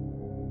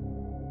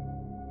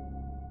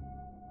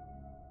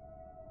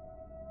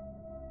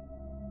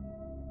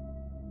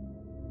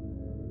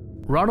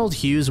 Ronald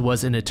Hughes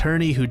was an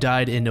attorney who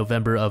died in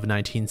November of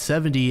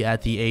 1970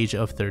 at the age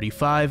of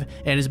 35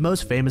 and is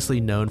most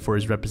famously known for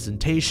his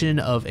representation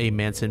of a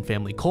Manson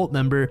family cult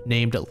member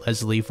named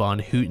Leslie Von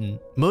Houten.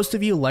 Most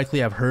of you likely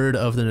have heard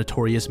of the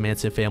notorious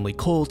Manson family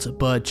cult,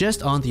 but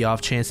just on the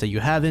off chance that you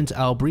haven't,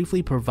 I'll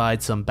briefly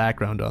provide some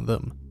background on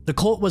them. The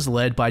cult was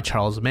led by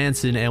Charles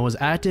Manson and was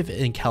active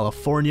in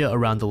California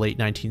around the late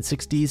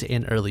 1960s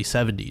and early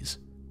 70s.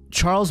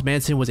 Charles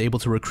Manson was able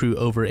to recruit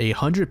over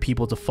 100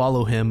 people to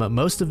follow him,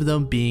 most of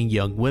them being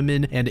young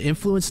women, and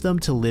influenced them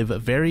to live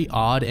very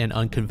odd and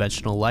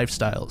unconventional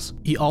lifestyles.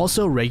 He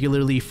also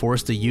regularly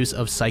forced the use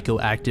of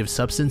psychoactive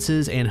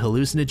substances and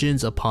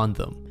hallucinogens upon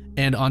them.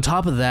 And on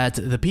top of that,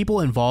 the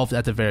people involved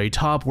at the very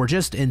top were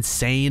just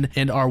insane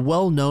and are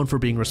well known for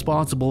being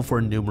responsible for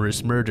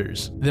numerous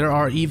murders. There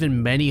are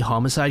even many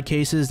homicide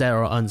cases that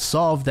are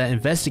unsolved that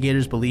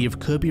investigators believe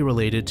could be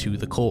related to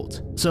the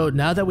cult. So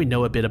now that we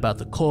know a bit about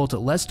the cult,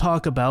 let's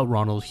talk about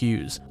Ronald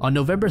Hughes. On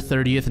November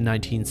 30th,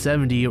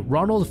 1970,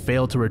 Ronald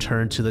failed to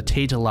return to the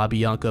Tate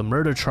LaBianca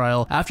murder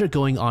trial after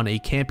going on a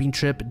camping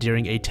trip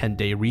during a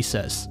 10-day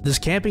recess. This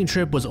camping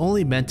trip was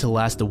only meant to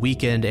last a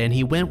weekend, and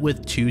he went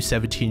with 2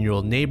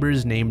 17-year-old neighbors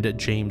named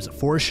James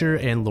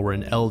Forsher and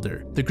Lauren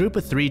Elder. The group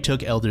of 3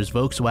 took Elder's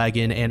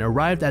Volkswagen and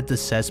arrived at the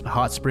Cesp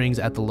Hot Springs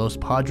at the Los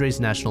Padres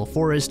National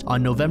Forest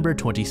on November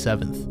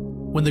 27th.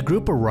 When the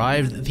group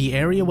arrived, the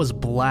area was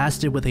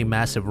blasted with a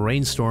massive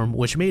rainstorm,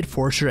 which made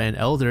Forsher and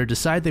Elder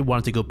decide they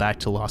wanted to go back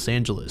to Los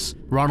Angeles.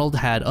 Ronald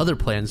had other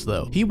plans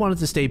though. He wanted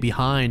to stay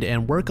behind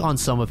and work on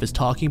some of his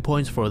talking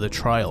points for the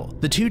trial.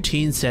 The 2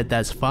 teens said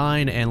that's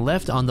fine and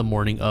left on the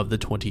morning of the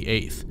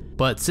 28th.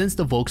 But since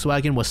the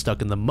Volkswagen was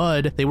stuck in the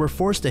mud, they were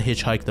forced to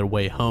hitchhike their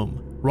way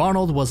home.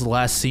 Ronald was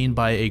last seen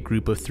by a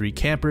group of 3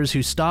 campers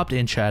who stopped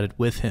and chatted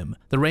with him.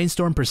 The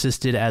rainstorm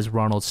persisted as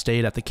Ronald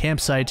stayed at the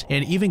campsite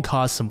and even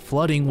caused some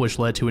flooding, which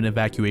led to an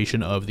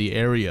evacuation of the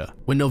area.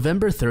 When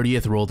November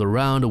 30th rolled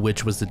around,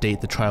 which was the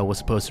date the trial was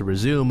supposed to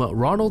resume,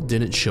 Ronald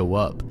didn't show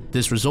up.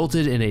 This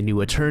resulted in a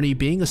new attorney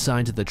being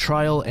assigned to the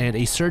trial and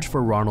a search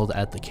for Ronald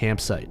at the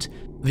campsite.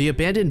 The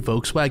abandoned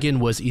Volkswagen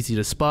was easy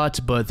to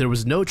spot, but there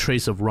was no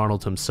trace of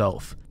Ronald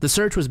himself. The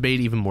search was made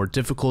even more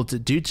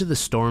difficult due to the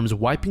storms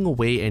wiping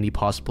away any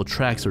possible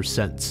tracks or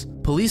scents.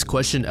 Police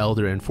questioned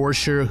Elder and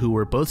Forsher, who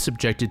were both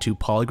subjected to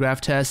polygraph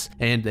tests,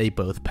 and they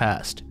both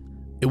passed.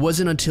 It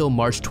wasn't until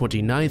March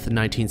 29,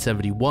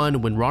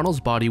 1971 when Ronald's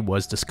body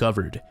was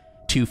discovered.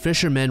 Two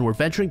fishermen were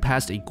venturing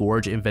past a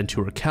gorge in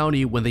Ventura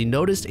County when they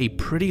noticed a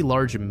pretty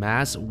large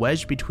mass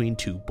wedged between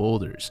two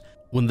boulders.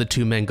 When the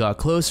two men got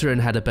closer and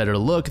had a better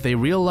look, they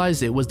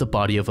realized it was the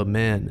body of a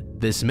man.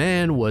 This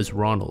man was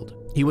Ronald.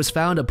 He was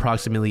found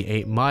approximately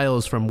 8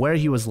 miles from where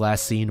he was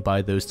last seen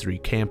by those 3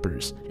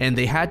 campers, and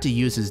they had to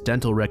use his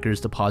dental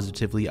records to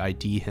positively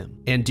ID him.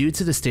 And due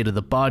to the state of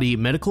the body,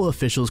 medical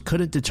officials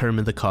couldn't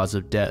determine the cause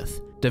of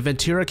death. The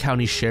Ventura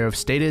County Sheriff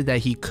stated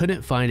that he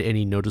couldn't find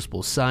any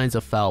noticeable signs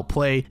of foul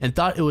play and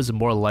thought it was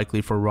more likely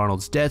for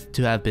Ronald's death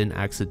to have been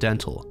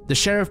accidental. The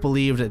sheriff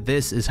believed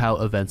this is how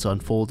events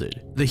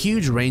unfolded. The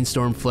huge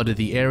rainstorm flooded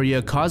the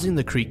area, causing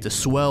the creek to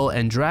swell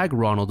and drag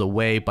Ronald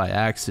away by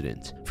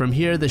accident. From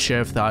here, the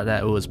sheriff thought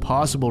that it was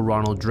possible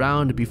Ronald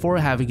drowned before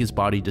having his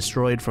body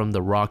destroyed from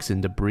the rocks and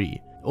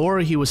debris. Or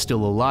he was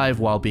still alive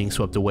while being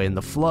swept away in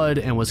the flood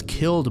and was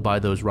killed by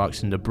those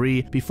rocks and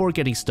debris before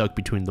getting stuck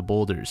between the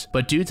boulders.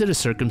 But due to the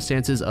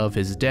circumstances of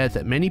his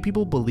death, many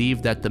people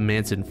believe that the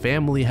Manson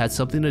family had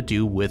something to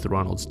do with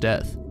Ronald's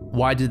death.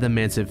 Why did the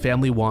Manson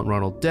family want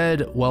Ronald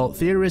dead? Well,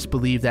 theorists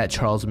believe that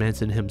Charles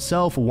Manson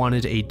himself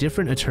wanted a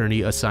different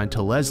attorney assigned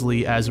to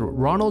Leslie, as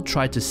Ronald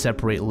tried to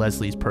separate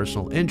Leslie's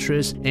personal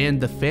interests and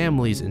the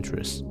family's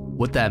interests.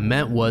 What that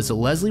meant was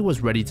Leslie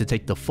was ready to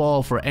take the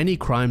fall for any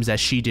crimes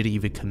that she didn't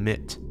even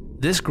commit.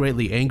 This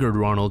greatly angered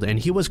Ronald, and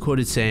he was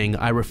quoted saying,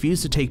 "I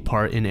refuse to take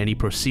part in any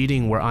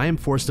proceeding where I am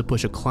forced to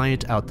push a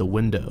client out the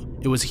window."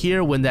 It was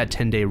here when that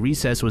 10-day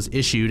recess was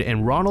issued,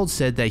 and Ronald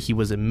said that he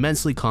was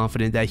immensely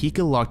confident that he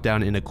could lock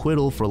down an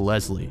acquittal for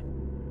Leslie.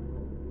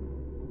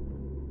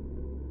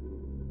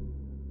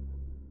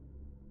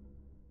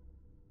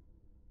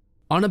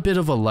 On a bit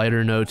of a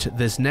lighter note,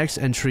 this next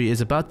entry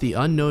is about the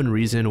unknown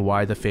reason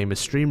why the famous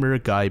streamer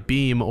Guy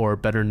Beam, or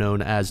better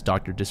known as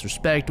Dr.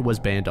 Disrespect, was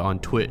banned on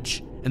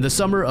Twitch. In the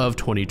summer of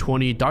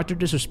 2020, Dr.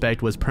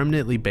 Disrespect was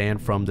permanently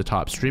banned from the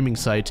top streaming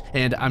site,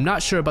 and I'm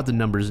not sure about the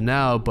numbers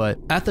now, but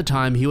at the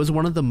time he was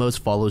one of the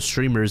most followed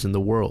streamers in the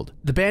world.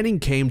 The banning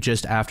came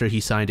just after he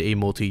signed a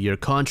multi-year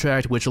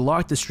contract which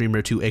locked the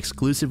streamer to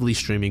exclusively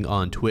streaming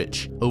on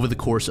Twitch. Over the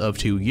course of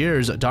 2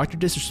 years, Dr.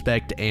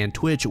 Disrespect and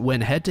Twitch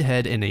went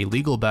head-to-head in a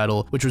legal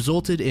battle which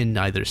resulted in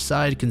neither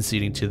side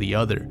conceding to the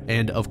other,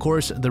 and of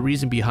course the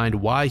reason behind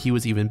why he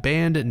was even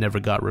banned never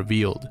got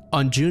revealed.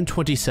 On June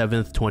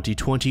 27th,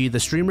 2020,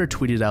 the streamer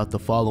tweeted out the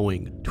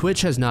following: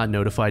 "Twitch has not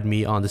notified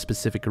me on the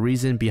specific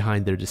reason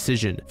behind their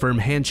decision. Firm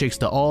handshakes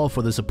to all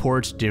for the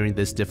support during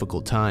this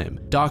difficult time."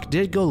 Doc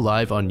did go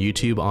live on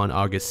YouTube on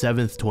August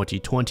 7th,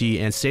 2020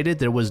 and stated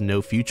there was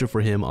no future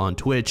for him on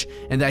Twitch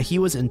and that he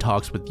was in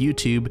talks with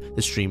YouTube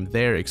to stream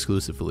there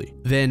exclusively.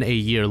 Then a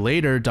year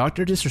later,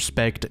 Dr.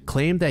 Disrespect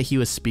claimed that he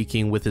was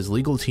speaking with his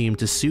legal team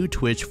to sue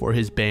Twitch for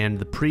his ban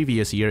the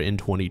previous year in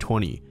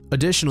 2020.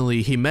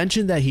 Additionally, he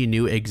mentioned that he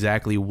knew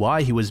exactly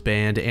why he was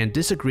banned and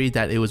disagreed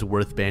that it was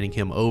worth banning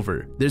him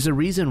over. There's a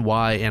reason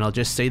why, and I'll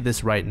just say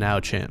this right now,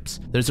 champs.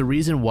 There's a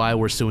reason why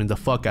we're suing the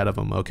fuck out of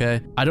him,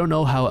 okay? I don't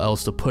know how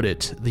else to put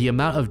it. The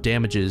amount of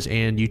damages,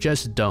 and you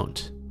just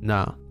don't.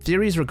 Nah.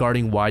 Theories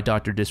regarding why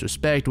Dr.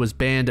 Disrespect was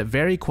banned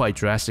vary quite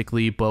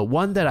drastically, but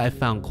one that I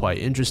found quite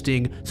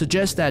interesting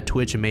suggests that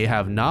Twitch may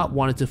have not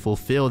wanted to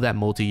fulfill that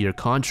multi-year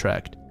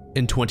contract.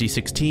 In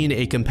 2016,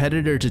 a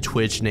competitor to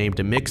Twitch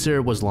named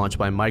Mixer was launched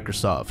by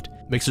Microsoft.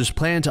 Mixer's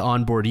plan to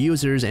onboard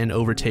users and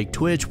overtake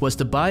Twitch was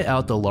to buy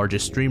out the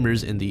largest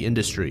streamers in the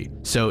industry.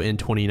 So in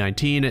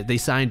 2019, they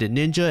signed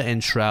Ninja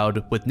and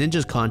Shroud, with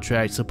Ninja's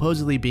contract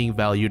supposedly being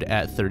valued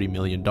at $30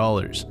 million.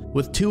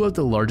 With 2 of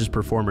the largest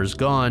performers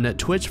gone,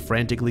 Twitch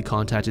frantically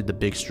contacted the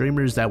big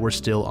streamers that were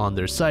still on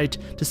their site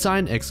to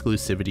sign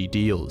exclusivity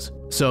deals.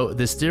 So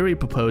this theory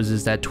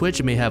proposes that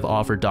Twitch may have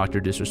offered Dr.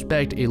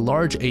 Disrespect a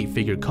large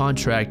 8-figure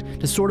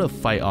contract to sort of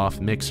fight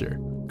off Mixer.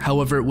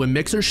 However, when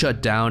Mixer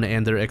shut down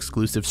and their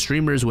exclusive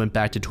streamers went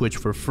back to Twitch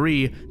for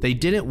free, they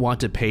didn't want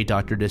to pay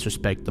Dr.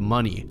 Disrespect the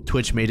money.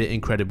 Twitch made it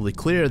incredibly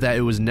clear that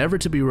it was never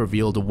to be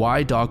revealed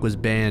why Doc was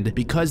banned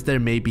because there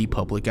may be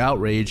public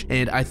outrage,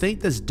 and I think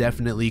this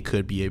definitely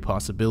could be a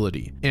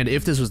possibility. And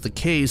if this was the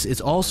case,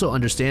 it's also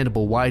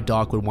understandable why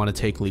Doc would want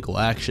to take legal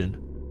action.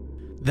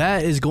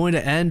 That is going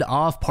to end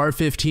off part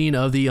 15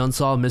 of the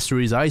Unsolved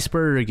Mysteries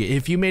Iceberg.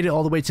 If you made it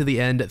all the way to the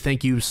end,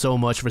 thank you so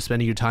much for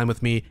spending your time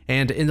with me.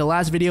 And in the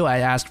last video, I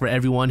asked for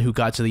everyone who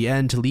got to the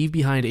end to leave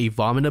behind a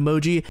vomit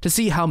emoji to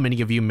see how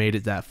many of you made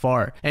it that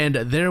far. And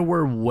there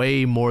were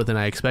way more than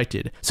I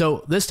expected.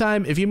 So this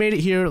time, if you made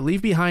it here,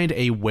 leave behind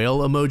a whale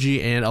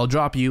emoji and I'll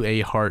drop you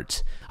a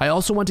heart. I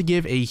also want to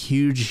give a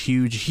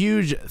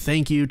huge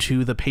thank you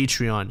to the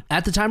Patreon.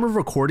 At the time of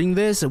recording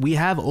this, we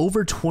have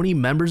over 20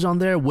 members on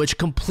there, which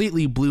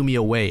completely blew me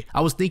away.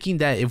 I was thinking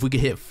that if we could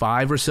hit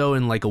 5 or so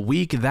in like a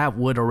week, that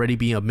would already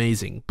be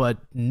amazing. But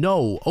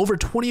no, over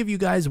 20 of you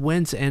guys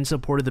went and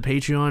supported the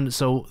Patreon,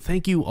 so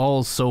thank you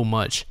all so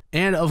much.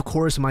 And of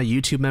course my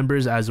YouTube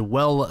members as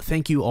well,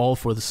 thank you all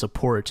for the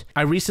support.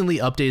 I recently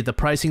updated the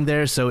pricing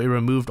there, so it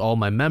removed all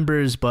my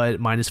members, but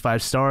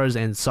 -5 stars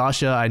and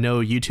Sasha, I know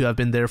you two have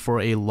been there for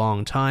a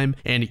long time,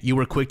 and you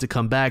were quick to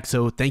come back,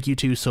 so thank you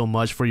two so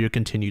much for your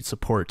continued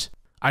support.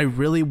 I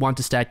really want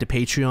to stack the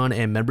Patreon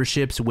and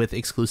memberships with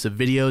exclusive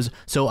videos,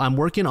 so I'm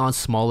working on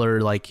smaller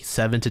like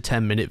 7 to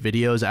 10 minute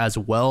videos as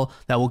well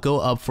that will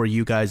go up for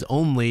you guys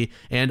only,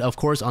 and of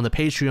course on the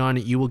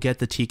Patreon you will get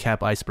the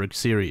TCAP Iceberg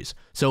series.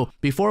 So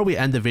before we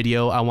end the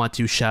video, I want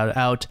to shout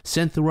out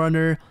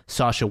Synthrunner,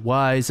 Sasha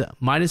Wise,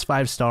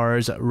 -5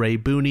 stars, Ray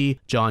Booney,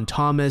 John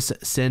Thomas,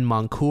 Sin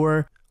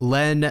Moncour,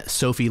 Len,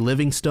 Sophie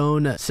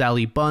Livingstone,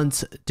 Sally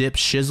Bunce, Dip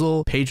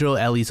Shizzle, Pedro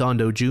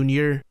Elizondo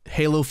Jr.,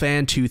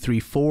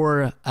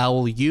 HaloFan234,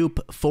 Owl Yoop,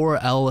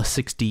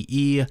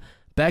 4L60E,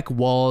 Beck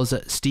Walls,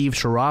 Steve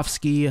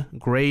Sharofsky,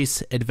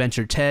 Grace,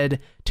 Adventure Ted,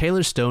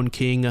 Taylor Stone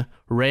King,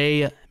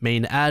 Ray,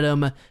 Main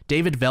Adam,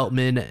 David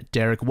Veltman,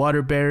 Derek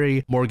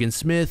Waterbury, Morgan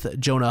Smith,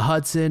 Jonah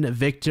Hudson,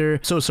 Victor,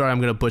 so sorry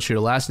I'm going to butcher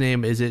your last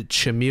name, is it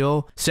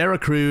Chamil, Sarah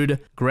Crude,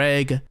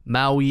 Greg,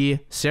 Maui,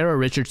 Sarah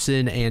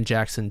Richardson, and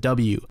Jackson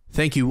W.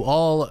 Thank you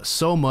all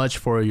so much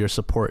for your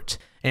support.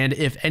 And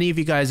if any of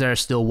you guys are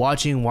still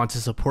watching want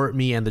to support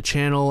me and the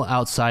channel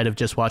outside of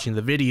just watching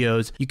the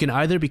videos, you can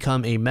either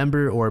become a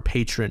member or a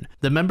patron.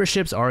 The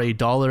memberships are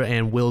 $1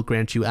 and will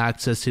grant you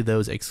access to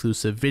those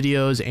exclusive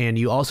videos, and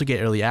you also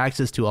get early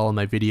access to all of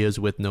my videos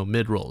with no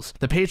mid-rolls.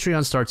 The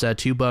Patreon starts at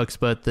 $2,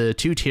 but the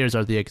two tiers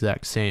are the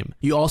exact same.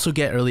 You also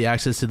get early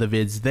access to the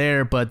vids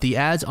there, but the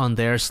ads on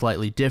there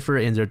slightly differ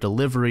in their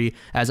delivery,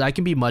 as I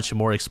can be much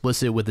more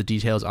explicit with the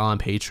details on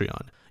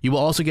Patreon. You will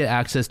also get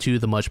access to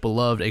the much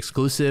beloved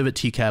exclusive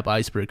TCAP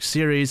Iceberg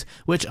series,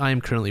 which I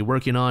am currently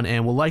working on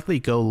and will likely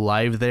go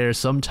live there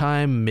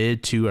sometime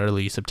mid to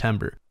early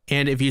September.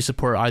 And if you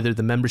support either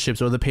the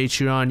memberships or the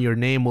Patreon, your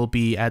name will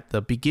be at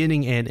the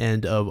beginning and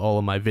end of all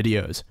of my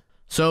videos.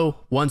 So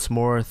once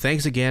more,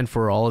 thanks again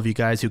for all of you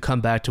guys who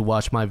come back to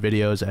watch my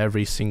videos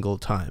every single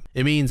time.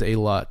 It means a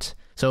lot.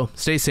 So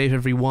stay safe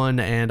everyone,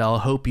 and I'll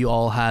hope you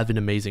all have an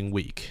amazing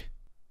week.